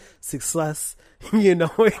Cert Success. I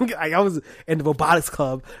was in the robotics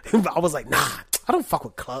club. I was like, nah, I don't fuck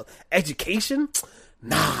with club education.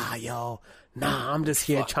 Nah, yo. Nah, I'm just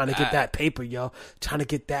here trying to get that paper, yo. Trying to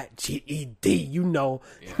get that GED, Yeah.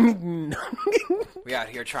 We out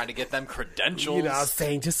here trying to get them credentials. You know what I'm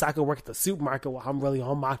saying? Just so I can work at the supermarket while I'm really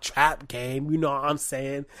on my trap game. You know what I'm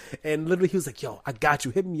saying? And literally he was like, yo, I got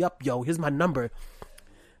you. Hit me up, yo. Here's my number.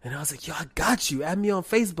 And I was like, yo, I got you. Add me on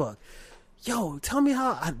Facebook. Yo, tell me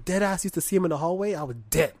how I dead ass used to see him in the hallway. I would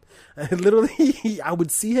dip. And literally, I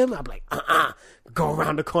would see him. I'd be like, go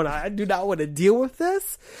around the corner. I do not want to deal with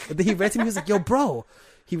this. And then he ran to me. He was like, yo, bro.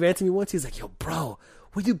 He ran to me once. He was like, yo, bro,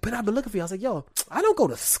 where you been? I've been looking for you. I was like, yo, I don't go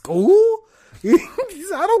to school. He said,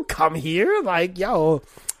 I don't come here. Like, yo,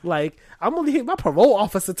 like, I'm only here. My parole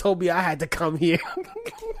officer told me I had to come here.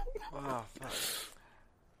 Oh, fuck.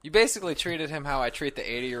 You basically treated him how I treat the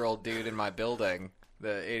 80-year-old dude in my building. The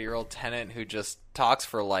 80-year-old tenant who just talks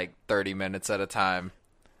for like 30 minutes at a time.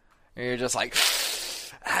 And you're just like,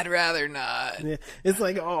 I'd rather not. Yeah, it's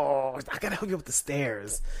like, oh, I gotta help you up the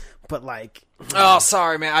stairs. But like, oh,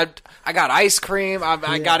 sorry, man. I got ice cream.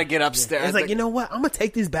 I gotta get upstairs. It's like, you know what? I'm gonna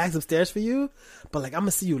take these bags upstairs for you. But like, I'm gonna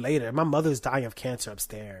see you later. My mother's dying of cancer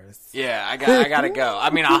upstairs. Yeah, I gotta go. I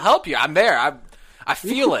mean, I'll help you. I'm there. I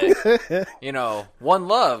feel it. One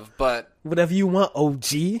love, but whatever you want,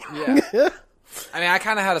 OG. Yeah. I mean, I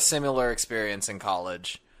kind of had a similar experience in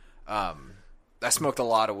college. I smoked a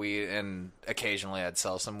lot of weed, and occasionally I'd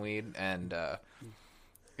sell some weed, and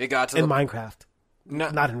it got to Minecraft. No,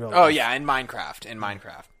 not in real life. Oh yeah, in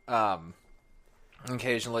Minecraft.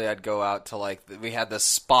 Occasionally I'd go out to we had this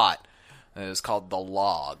spot, and it was called the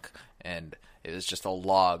Log, and it was just a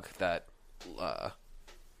log that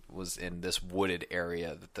was in this wooded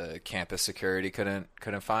area that the campus security couldn't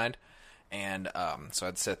find. And so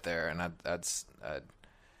I'd sit there and I'd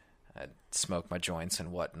smoke my joints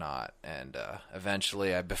and whatnot. And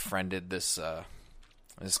eventually I befriended this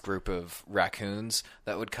group of raccoons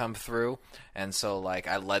that would come through. And so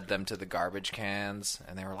I led them to the garbage cans,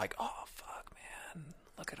 and they were like, "Oh fuck, man,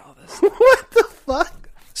 look at all this." What the fuck?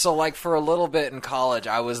 So for a little bit in college,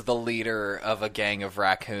 I was the leader of a gang of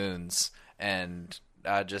raccoons, and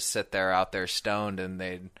I'd just sit there out there stoned, and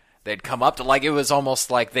they'd come up to, it was almost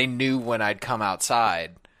like they knew when I'd come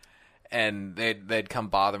outside, and they'd come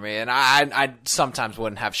bother me, and I sometimes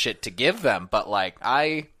wouldn't have shit to give them, but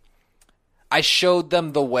I showed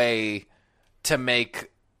them the way to make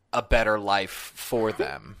a better life for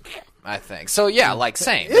them, I think. So yeah,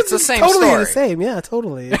 same. It's the same totally story. The same, yeah,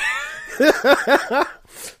 totally.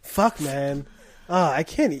 Fuck, man. I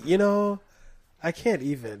can't. I can't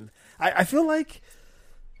even. I feel like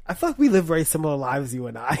we live very similar lives, you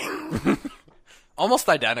and I. Almost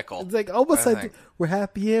identical. It's almost like we're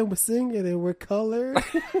happy and we're singing and we're colored.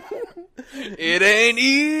 It ain't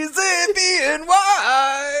easy being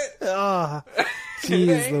white. Oh,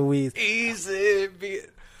 jeez Louise. Easy being...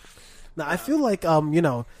 Now, I feel like,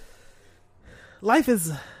 life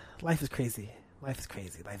is crazy. Life is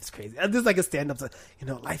crazy. Life is crazy. This is like a stand-up.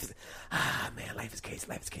 Life is... life is crazy.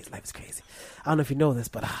 Life is crazy. Life is crazy. I don't know if you know this,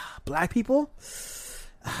 but black people...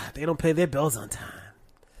 they don't pay their bills on time.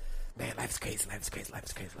 Man, life is crazy. Life is crazy. Life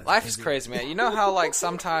is crazy. Life is crazy, man. You know how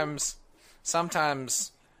sometimes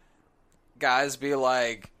guys be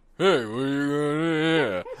like, "Hey, what are you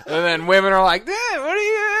gonna do?" And then women are like, "Hey, what are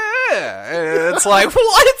you gonna do?" And it's like,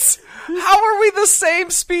 what? How are we the same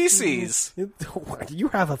species? You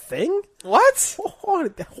have a thing? What?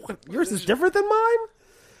 Yours is different than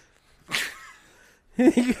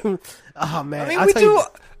mine? Oh man, I mean, we do.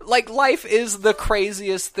 Life is the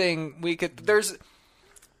craziest thing we could.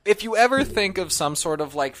 If you ever think of some sort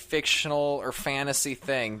of fictional or fantasy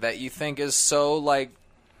thing that you think is so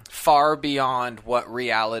far beyond what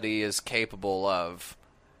reality is capable of,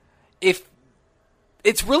 if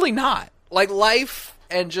it's really not. Life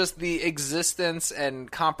and just the existence and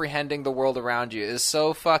comprehending the world around you is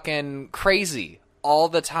so fucking crazy. all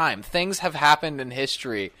the time. Things have happened in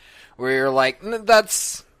history where you're like,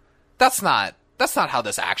 that's not how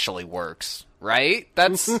this actually works, right?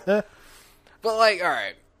 That's but like, all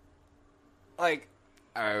right,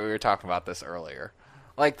 we were talking about this earlier.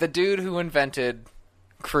 Like the dude who invented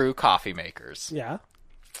Crew coffee makers. Yeah.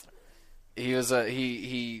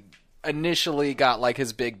 He initially got like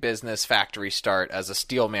his big business factory start as a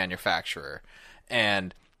steel manufacturer,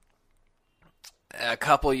 and a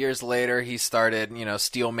couple years later he started,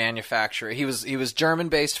 steel manufacturing. He was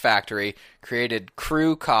German-based factory, created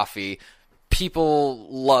Crew coffee. People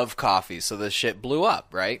love coffee, so this shit blew up,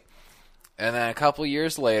 right? And then a couple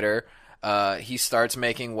years later, he starts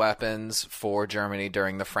making weapons for Germany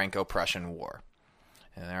during the Franco-Prussian War.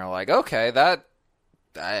 And they're like, okay,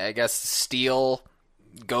 I guess steel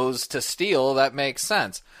goes to steel. That makes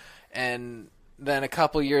sense. And then a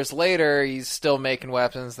couple years later, he's still making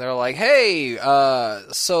weapons. They're like, hey,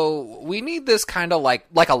 so we need this kind of like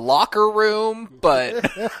a locker room,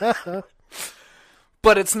 but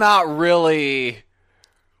but it's not really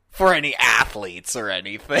for any athletes or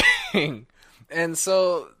anything. And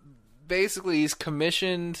so basically he's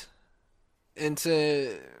commissioned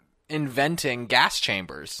into inventing gas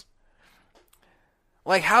chambers.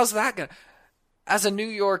 Like, how's that gonna... As a New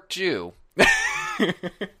York Jew...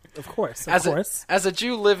 Of course. As a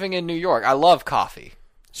Jew living in New York, I love coffee.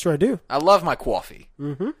 Sure do. I love my coffee.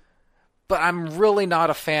 Mm-hmm. But I'm really not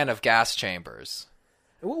a fan of gas chambers.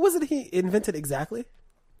 What was it he invented exactly?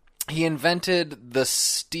 He invented the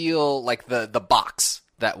steel, like the box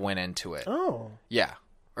that went into it. Oh. Yeah.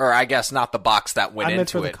 Or I guess not the box that went into it. I meant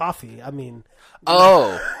for the coffee. I mean...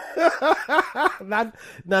 Oh.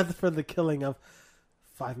 Not for the killing of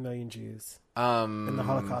 5 million Jews. In the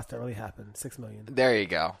Holocaust that really happened. 6 million. There you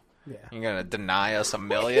go. Yeah. You're going to deny us 1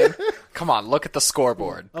 million? Come on, look at the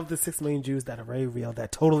scoreboard. Of the 6 million Jews that are very real,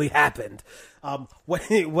 that totally happened. What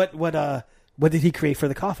did he create for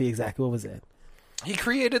the coffee exactly? What was it? He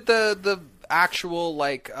created the actual,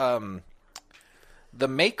 like, the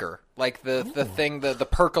maker. Like, the thing, the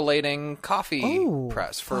percolating coffee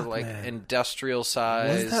press for, like, man. Industrial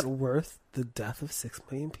size. Was that worth the death of 6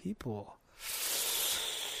 million people?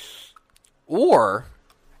 Or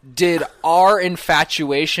did our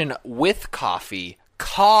infatuation with coffee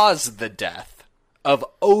cause the death of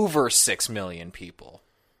over 6 million people?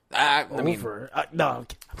 No.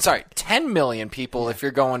 Sorry, 10 million people if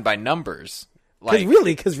you're going by numbers.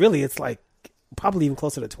 Because really, it's like probably even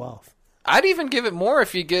closer to 12. I'd even give it more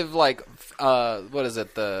if you give like, what is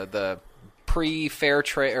it, the pre-fair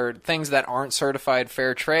trade or things that aren't certified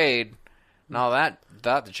fair trade and all that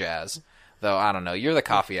jazz. Though, I don't know. You're the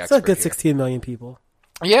coffee expert. It's a good here. 16 million people.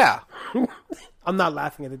 Yeah. I'm not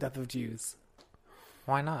laughing at the death of Jews.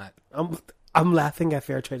 Why not? I'm laughing at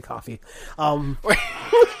fair trade coffee.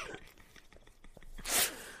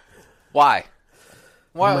 Why?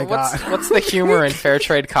 Oh my God. What's the humor in fair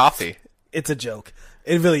trade coffee? It's a joke.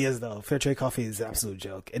 It really is, though. Fair trade coffee is an absolute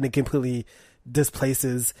joke. And it completely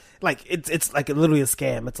displaces, like, it's like literally a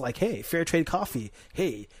scam. It's like, hey, fair trade coffee.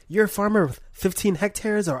 Hey, you're a farmer with 15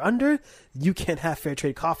 hectares or under, you can't have fair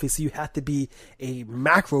trade coffee, so you have to be a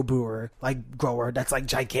macro brewer, like grower that's like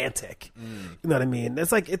gigantic. You know what I mean?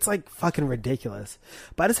 It's like fucking ridiculous.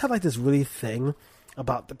 But I just had like this really thing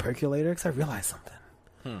about the percolator because I realized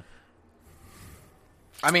something.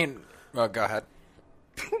 I mean, well, go ahead.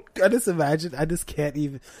 I just can't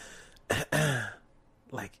even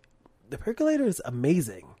like, the percolator is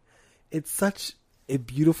amazing. It's such a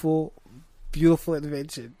beautiful, beautiful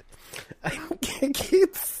invention. I can't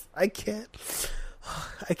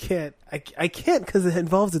because it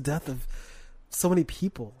involves the death of so many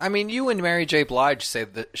people. I mean, you and Mary J. Blige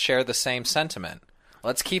share the same sentiment.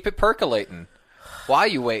 Let's keep it percolating. Why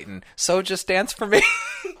you waiting? So just dance for me.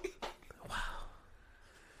 Wow.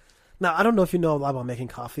 Now, I don't know if you know a lot about making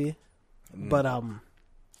coffee, but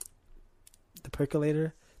the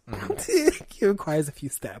percolator, it requires a few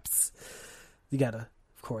steps. You gotta,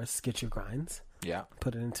 of course, get your grinds. Yeah.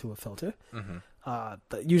 Put it into a filter.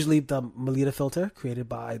 Usually the Melita filter, created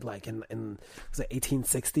by like in was it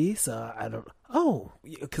 1860s? I don't. Oh,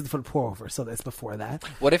 because for the pour over, so that's before that.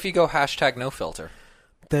 What if you go #no filter?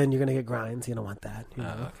 Then you're gonna get grinds. You don't want that. You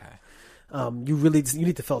know? Okay. You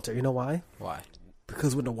need the filter. You know why? Why?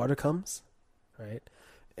 Because when the water comes, right,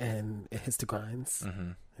 and it hits the grinds,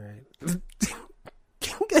 right.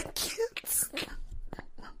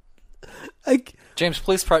 I can't. James,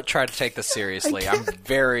 please try to take this seriously. I'm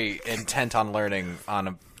very intent on learning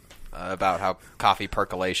about how coffee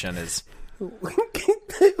percolation is.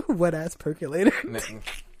 Wet ass percolator.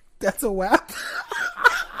 That's a whap.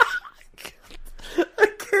 I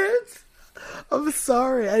can't. I'm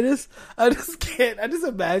sorry. I just can't. I just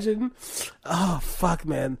imagine. Oh fuck,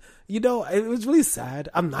 man. You know, it was really sad.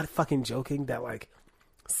 I'm not fucking joking that like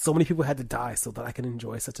so many people had to die so that I can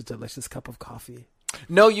enjoy such a delicious cup of coffee.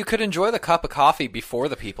 No, you could enjoy the cup of coffee before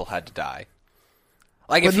the people had to die.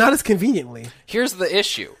 Like, but not as conveniently. Here's the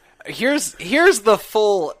issue. Here's the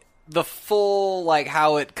full like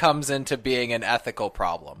how it comes into being an ethical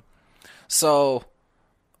problem. So,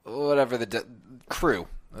 whatever the Crew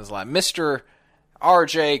is like, Mr.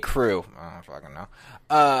 R.J. Crew. I don't fucking know.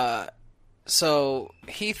 So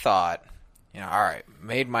he thought, all right,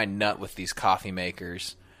 made my nut with these coffee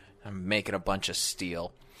makers. I'm making a bunch of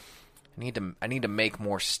steel. I need to make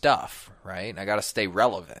more stuff, right? I got to stay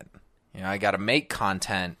relevant. I got to make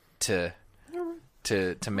content to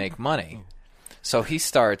make money. So he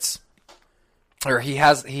starts, or he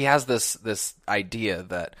has this idea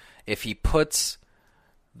that if he puts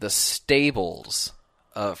the stables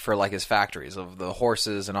for like his factories of the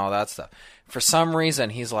horses and all that stuff, for some reason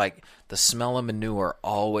he's like, the smell of manure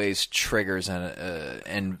always triggers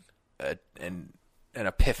an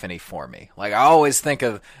epiphany for me. Like, I always think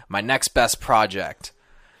of my next best project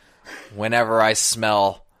whenever I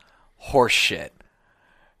smell horse shit.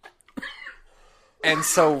 And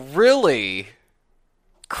so really,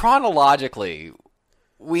 chronologically,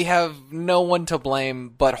 we have no one to blame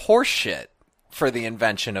but horse shit for the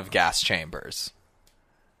invention of gas chambers.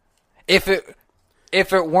 If it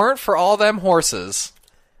weren't for all them horses...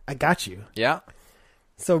 I got you. Yeah.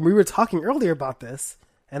 So we were talking earlier about this,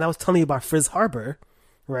 and I was telling you about Fritz Haber,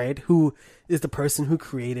 right? Who is the person who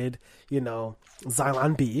created,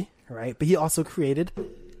 Xylon B, right? But he also created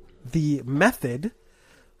the method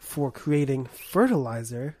for creating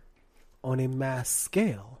fertilizer on a mass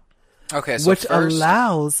scale. Okay, so which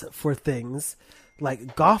allows for things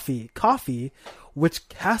like coffee, which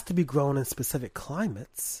has to be grown in specific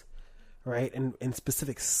climates, right? And in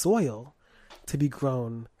specific soil to be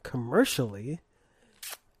grown commercially.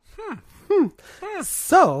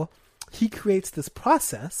 So he creates this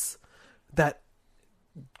process that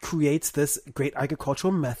creates this great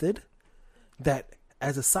agricultural method that,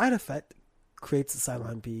 as a side effect, creates the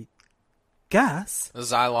Xylon B gas. The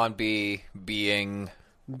Xylon B being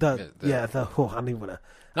I don't even want to.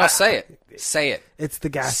 No, say it. It's the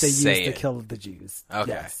gas they used to kill the Jews.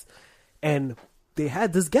 Okay. Yes. And they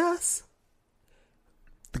had this gas.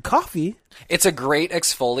 The coffee. It's a great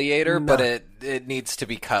exfoliator, but it needs to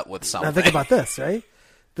be cut with something. Now think about this, right?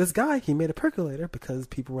 This guy, he made a percolator because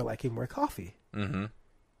people were liking more coffee. Mm-hmm.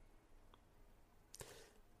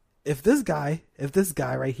 If this guy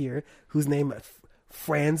right here, whose name is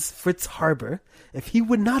Fritz Haber, if he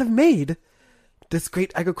would not have made this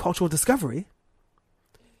great agricultural discovery,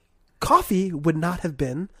 coffee would not have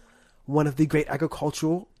been one of the great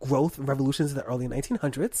agricultural growth and revolutions of the early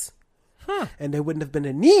 1900s. And there wouldn't have been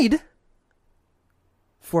a need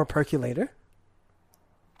for a percolator.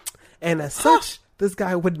 And as such, this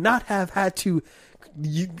guy would not have had to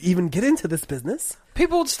even get into this business.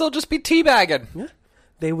 People would still just be teabagging. Yeah.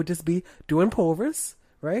 They would just be doing pulvers,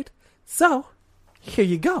 right? So, here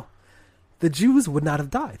you go. The Jews would not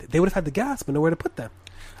have died. They would have had the gas, but nowhere to put them.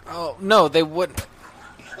 Oh, no, they wouldn't.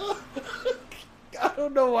 I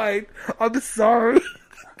don't know why. I'm sorry.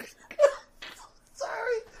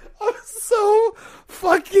 I'm so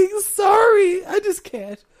fucking sorry. I just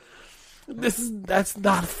can't. That's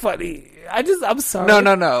not funny. I'm sorry.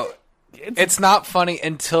 No. It's not funny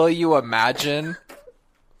until you imagine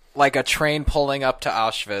like a train pulling up to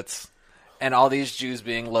Auschwitz and all these Jews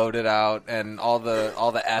being loaded out and all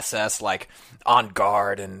the SS like on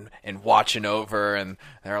guard and watching over, and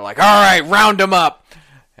they're like, all right, round them up.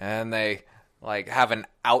 And they like have an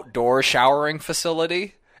outdoor showering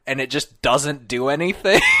facility and it just doesn't do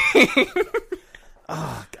anything.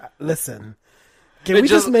 Oh, God. Listen. Can we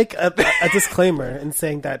just make a disclaimer in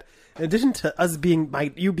saying that in addition to us being,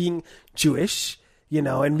 you being Jewish,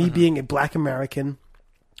 and me being a Black American,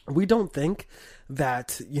 we don't think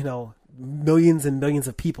that, millions and millions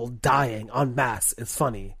of people dying en masse is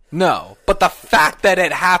funny. No, but the fact that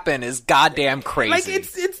it happened is goddamn crazy. Like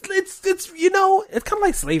it's it's kind of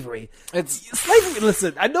like slavery. It's slavery.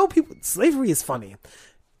 Listen, I know slavery is funny.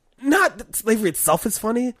 Not that slavery itself is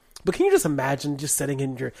funny, but can you just imagine just sitting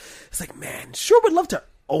in it's like, man, sure would love to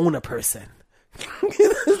own a person.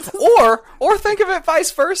 or think of it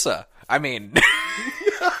vice versa. I mean,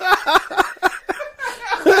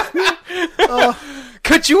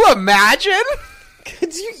 could you imagine?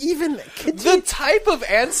 Could you the type of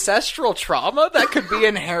ancestral trauma that could be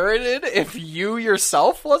inherited if you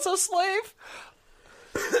yourself was a slave?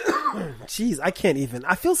 Jeez, I can't even.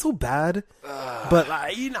 I feel so bad, but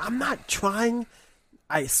I'm not trying.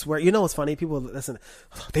 I swear, you know what's funny? People listen.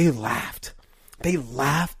 They laughed. They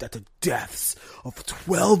laughed at the deaths of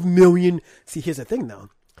 12 million. See, here's the thing, though,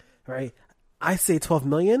 right? I say 12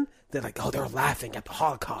 million. They're like, oh, they're laughing at the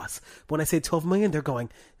Holocaust. When I say 12 million, they're going,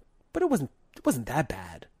 but it wasn't that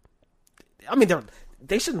bad. I mean,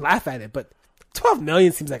 they shouldn't laugh at it, but 12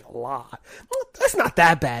 million seems like a lot. Well, that's not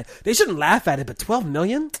that bad. They shouldn't laugh at it, but 12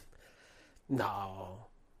 million? No.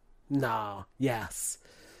 Yes.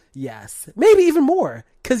 Maybe even more.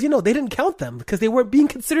 Because, they didn't count them because they weren't being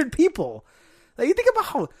considered people. Like, you think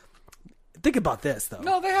about this, though.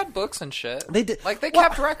 No, they had books and shit. They did. Like, they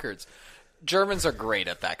kept records. Germans are great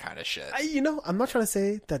at that kind of shit. I'm not trying to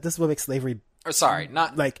say that this is what makes slavery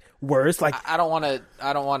not like worse. Like, I don't want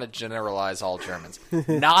to generalize all Germans.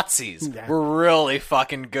 Nazis were really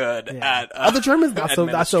fucking good at other Germans, not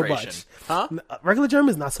so much. Huh? Regular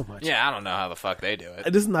Germans, not so much. Yeah, I don't know how the fuck they do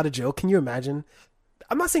it. This is not a joke. Can you imagine?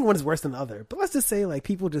 I'm not saying one is worse than the other, but let's just say like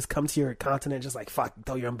people just come to your continent just like fuck,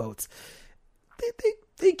 throw your own boats.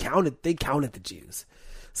 They counted the Jews.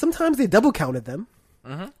 Sometimes they double counted them,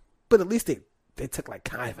 but at least they took like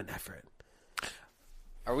kind of an effort.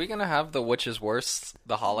 Are we gonna have the which is worse,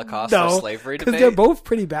 the Holocaust or slavery debate? Because they're both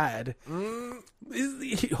pretty bad.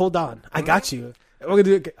 Hold on, I got you. We're gonna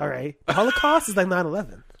do it. All right, the Holocaust is like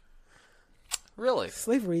 9/11. Really?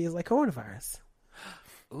 Slavery is like coronavirus.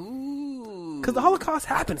 Ooh. Because the Holocaust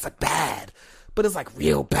happened, it's like bad, but it's like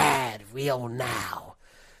real bad, real now.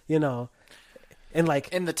 And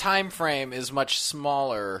like, and the time frame is much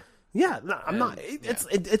smaller. Yeah, no, I'm not.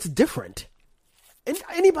 It's different. And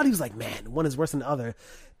anybody who's like, man, one is worse than the other,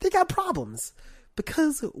 they got problems.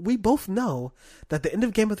 Because we both know that the end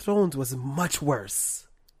of Game of Thrones was much worse.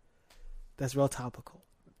 That's real topical.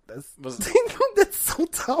 That's so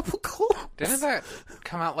topical. Didn't that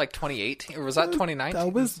come out like 2018? Or was that 2019?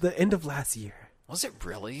 That was the end of last year. Was it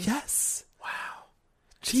really? Yes. Wow.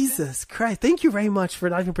 Jesus Christ. Thank you very much for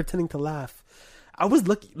not even pretending to laugh. I was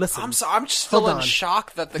looking. Listen. I'm still in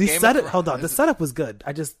shock that the Game of Thrones. Hold on. The setup was good.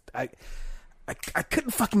 I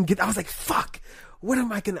couldn't fucking get. I was like, fuck. What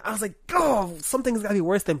am I gonna? I was like, oh, something's gotta be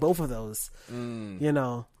worse than both of those.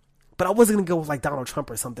 But I wasn't gonna go with like Donald Trump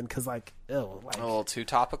or something because like, ew, like a little too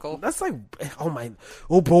topical. That's like,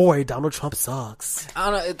 oh boy, Donald Trump sucks.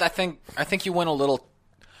 I don't know. I think you went a little.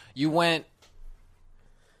 You went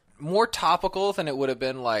more topical than it would have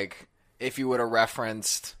been like if you would have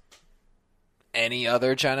referenced any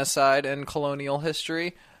other genocide in colonial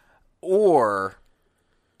history, or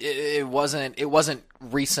it wasn't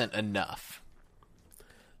recent enough.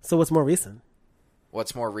 So what's more recent?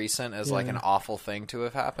 What's more recent as like an awful thing to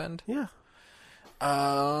have happened? Yeah.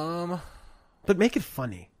 But make it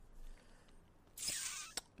funny.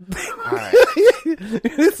 All right.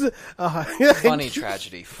 Funny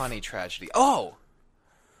tragedy. Oh,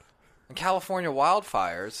 and California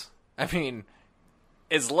wildfires. I mean,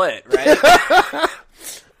 it's lit, right?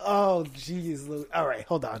 Oh, jeez. All right,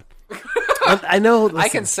 hold on. I know. Listen. I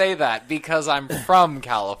can say that because I'm from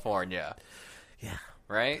California. Yeah.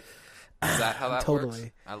 Right? Is that how that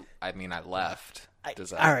totally works? I mean, I left.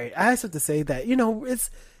 All right. I just have to say that,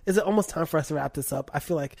 is it almost time for us to wrap this up? I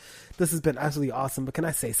feel like this has been absolutely awesome, but can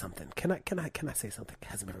I say something? Can I say something? It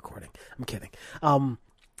hasn't been recording. I'm kidding.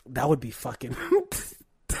 That would be fucking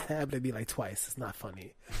happened to me like twice. It's not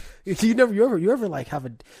funny. You ever like have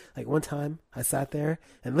one time I sat there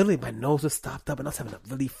and literally my nose was stopped up and I was having a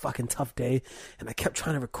really fucking tough day and I kept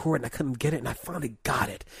trying to record and I couldn't get it and I finally got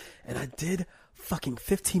it and I did fucking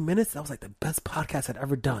 15 minutes. That was like the best podcast I'd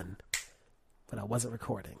ever done, but I wasn't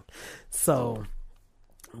recording. So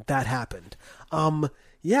that happened.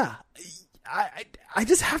 Yeah, I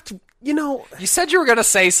just have to, You said you were going to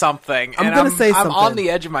say something. I'm going to say something. I'm on the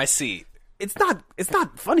edge of my seat. It's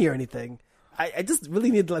not funny or anything. I just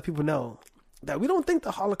really need to let people know that we don't think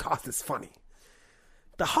the Holocaust is funny.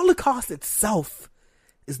 The Holocaust itself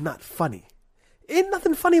is not funny. Ain't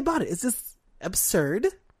nothing funny about it. It's just absurd.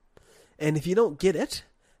 And if you don't get it,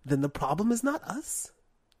 then the problem is not us.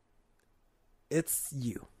 It's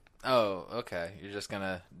you. Oh, okay. You're just going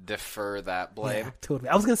to defer that blame? Yeah, totally.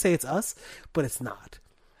 I was going to say it's us, but it's not.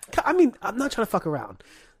 I mean, I'm not trying to fuck around.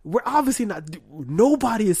 We're obviously not.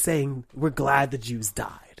 Nobody is saying we're glad the Jews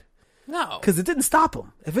died. No. Because it didn't stop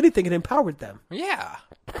them. If anything, it empowered them. Yeah.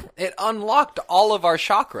 It unlocked all of our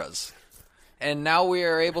chakras. And now we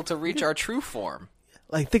are able to reach our true form.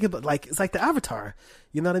 Like, think about, it's like the Avatar.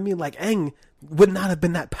 You know what I mean? Like, Aang would not have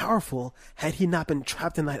been that powerful had he not been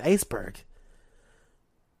trapped in that iceberg.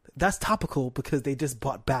 That's topical because they just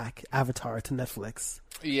brought back Avatar to Netflix.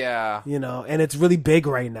 Yeah. You know, and it's really big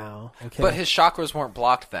right now. Okay. But his chakras weren't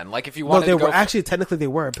blocked then. Like, if you Well, wanted they to go were actually technically they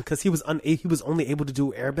were, because he was only able to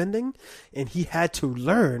do airbending, and he had to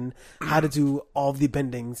learn how to do all the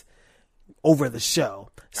bendings over the show.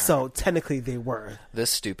 So technically they were. This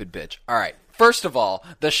stupid bitch. All right. First of all,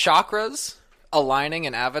 the chakras aligning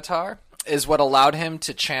in Avatar is what allowed him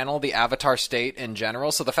to channel the Avatar state in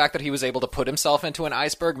general. So the fact that he was able to put himself into an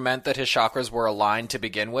iceberg meant that his chakras were aligned to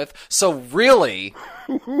begin with. So really,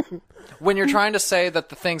 when you're trying to say that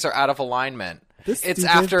the things are out of alignment, it's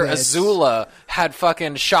after Azula had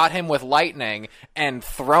fucking shot him with lightning and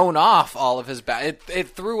thrown off all of his back. It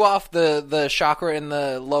threw off the chakra in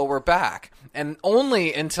the lower back. And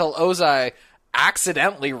only until Ozai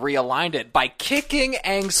accidentally realigned it by kicking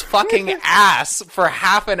Aang's fucking ass for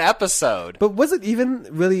half an episode. But was it even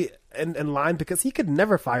really in line? Because he could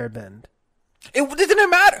never firebend. It didn't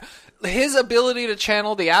matter. His ability to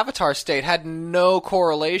channel the Avatar state had no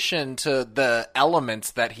correlation to the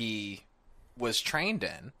elements that he was trained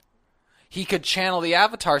in. He could channel the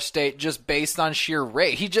Avatar state just based on sheer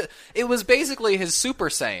rate. It was basically his Super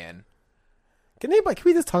Saiyan. Can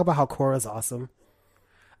we just talk about how Korra's awesome?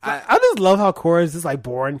 I just love how Korra's just like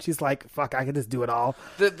born. She's like, fuck, I can just do it all.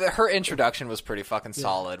 Her introduction was pretty fucking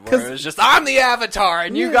solid. Where it was just, I'm the Avatar,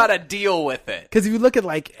 and you gotta deal with it. Because if you look at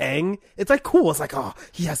like Aang, it's like cool. It's like, oh,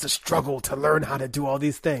 he has to struggle to learn how to do all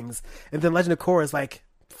these things. And then Legend of Korra is like,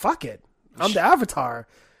 fuck it, I'm the Avatar.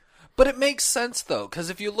 But it makes sense though, because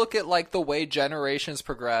if you look at like the way generations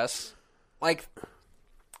progress, like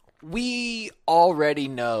we already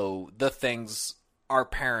know the things our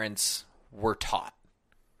parents were taught.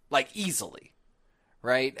 Like, easily,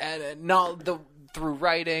 right? And through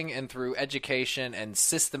writing and through education and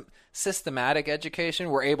systematic education,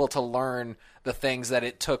 we're able to learn the things that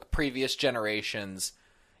it took previous generations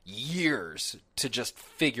years to just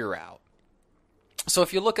figure out. So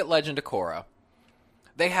if you look at Legend of Korra,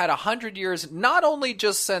 they had 100 years, not only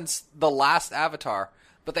just since the last Avatar,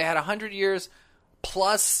 but they had 100 years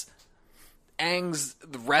plus Aang's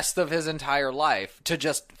the rest of his entire life to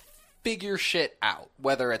just figure shit out,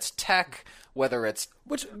 whether it's tech, whether it's...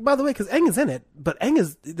 Which, by the way, because Aang is in it, but Aang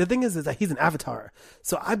is... The thing is that he's an Avatar,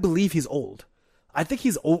 so I believe he's old. I think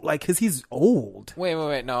he's old, like, because he's old.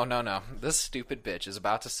 Wait, no. This stupid bitch is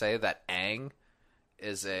about to say that Aang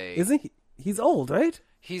is a... Isn't he? He's old, right?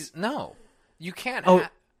 No. You can't...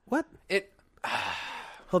 What? It...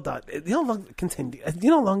 Hold on. You know how long... Continue. You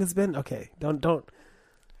know how long it's been? Okay, don't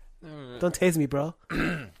tase me, bro.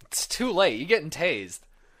 It's too late. You're getting tased.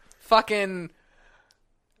 Fucking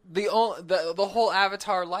the whole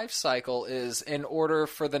Avatar life cycle is, in order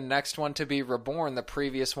for the next one to be reborn, the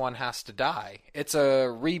previous one has to die. It's a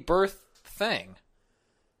rebirth thing.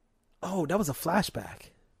 Oh, that was a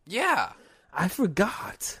flashback. Yeah. I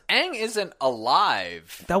forgot. Aang isn't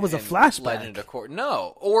alive. That was a flashback. Legend of Korra.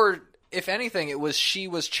 No. Or, if anything, she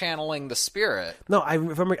was channeling the spirit. No, I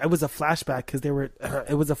remember it was a flashback because it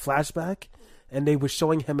was a flashback and they were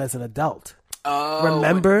showing him as an adult. Oh,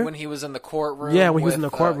 remember when he was in the courtroom? Yeah, when he was in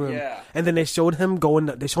the courtroom. Yeah. And then they showed him going.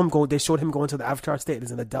 They showed him going to the Avatar state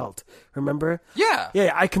as an adult. Remember? Yeah.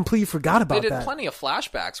 Yeah, I completely forgot about that. They did plenty of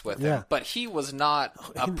flashbacks with him, but he was not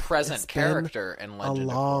a present character in Legend of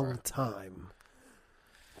Korra. A long time.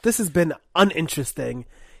 This has been uninteresting.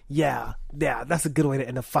 Yeah, that's a good way to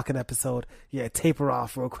end a fucking episode. Yeah, taper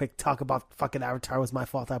off real quick. Talk about fucking Avatar. It was my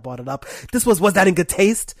fault I brought it up. Was that in good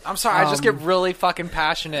taste? I'm sorry, I just get really fucking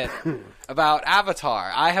passionate about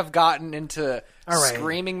Avatar. I have gotten into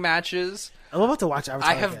screaming matches. I'm about to watch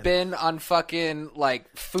Avatar. I have been on fucking like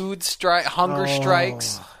hunger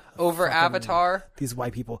strikes over Avatar. These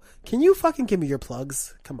white people. Can you fucking give me your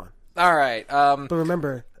plugs? Come on. All right. But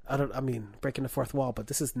remember, breaking the fourth wall, but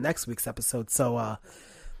this is next week's episode, so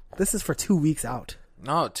this is for 2 weeks out.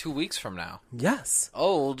 No, 2 weeks from now. Yes.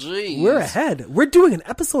 Oh, geez. We're ahead. We're doing an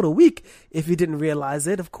episode a week, if you didn't realize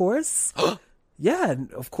it, of course. Yeah,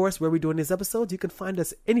 and of course, where we're doing these episodes, you can find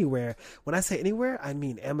us anywhere. When I say anywhere, I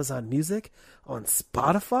mean Amazon Music, on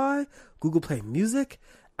Spotify, Google Play Music,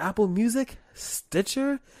 Apple Music,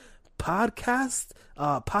 Stitcher, Podcast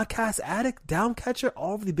Addict, Downcatcher,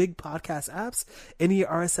 all of the big podcast apps, any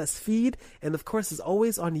RSS feed, and of course, as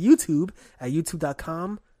always, on YouTube at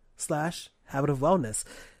youtube.com/Habit of Wellness.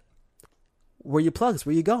 Where are your plugs?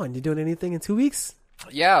 Where you going? You doing anything in 2 weeks?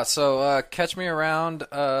 Yeah, so catch me around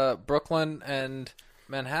Brooklyn and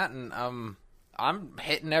Manhattan. I'm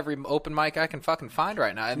hitting every open mic I can fucking find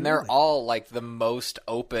right now, and they're all like the most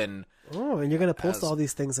open. Oh, and you're going to post all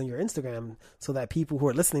these things on your Instagram so that people who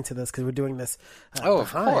are listening to this, because we're doing this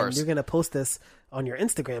of course. You're going to post this on your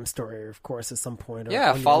Instagram story, of course, at some point.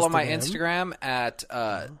 Or follow my Instagram at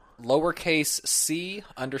lowercase c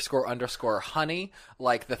 _ honey,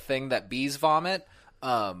 like the thing that bees vomit.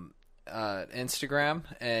 Instagram,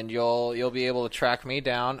 and you'll be able to track me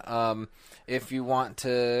down. If you want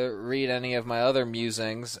to read any of my other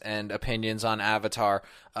musings and opinions on Avatar,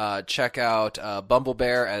 check out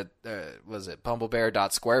Bumblebear at was it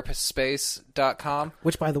bumblebear.squarespace.com.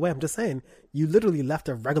 Which, by the way, I'm just saying, you literally left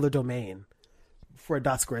a regular domain for a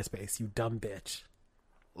 .squarespace, you dumb bitch.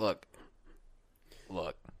 Look.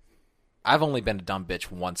 I've only been a dumb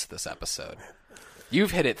bitch once this episode.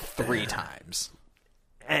 You've hit it 3 times.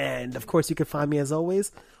 And, of course, you can find me, as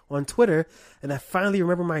always, on Twitter. And I finally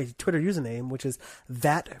remember my Twitter username, which is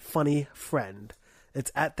ThatFunnyFriend.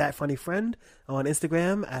 It's at ThatFunnyFriend. On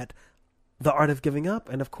Instagram at TheArtOfGivingUp.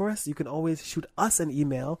 And, of course, you can always shoot us an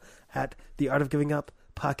email at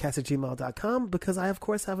theartofgivinguppodcast@gmail.com, because I, of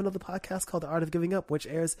course, have another podcast called The Art of Giving Up, which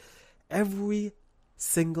airs every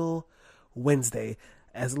single Wednesday,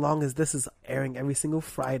 as long as this is airing every single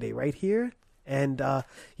Friday right here. And, I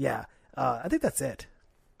think that's it.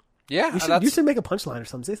 Yeah, you should make a punchline or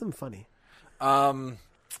something. Say something funny. Baba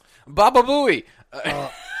Booey.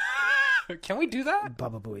 Can we do that?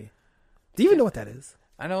 Baba Booey. Do you even know what that is?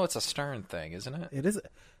 I know it's a Stern thing, isn't it? It is.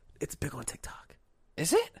 It's big on TikTok.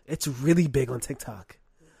 Is it? It's really big on TikTok.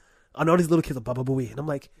 I know these little kids are Baba Booey, and I'm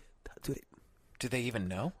like, do they even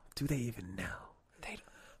know? Do they even know?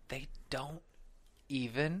 They don't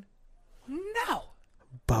even know.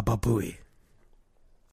 Baba Booey.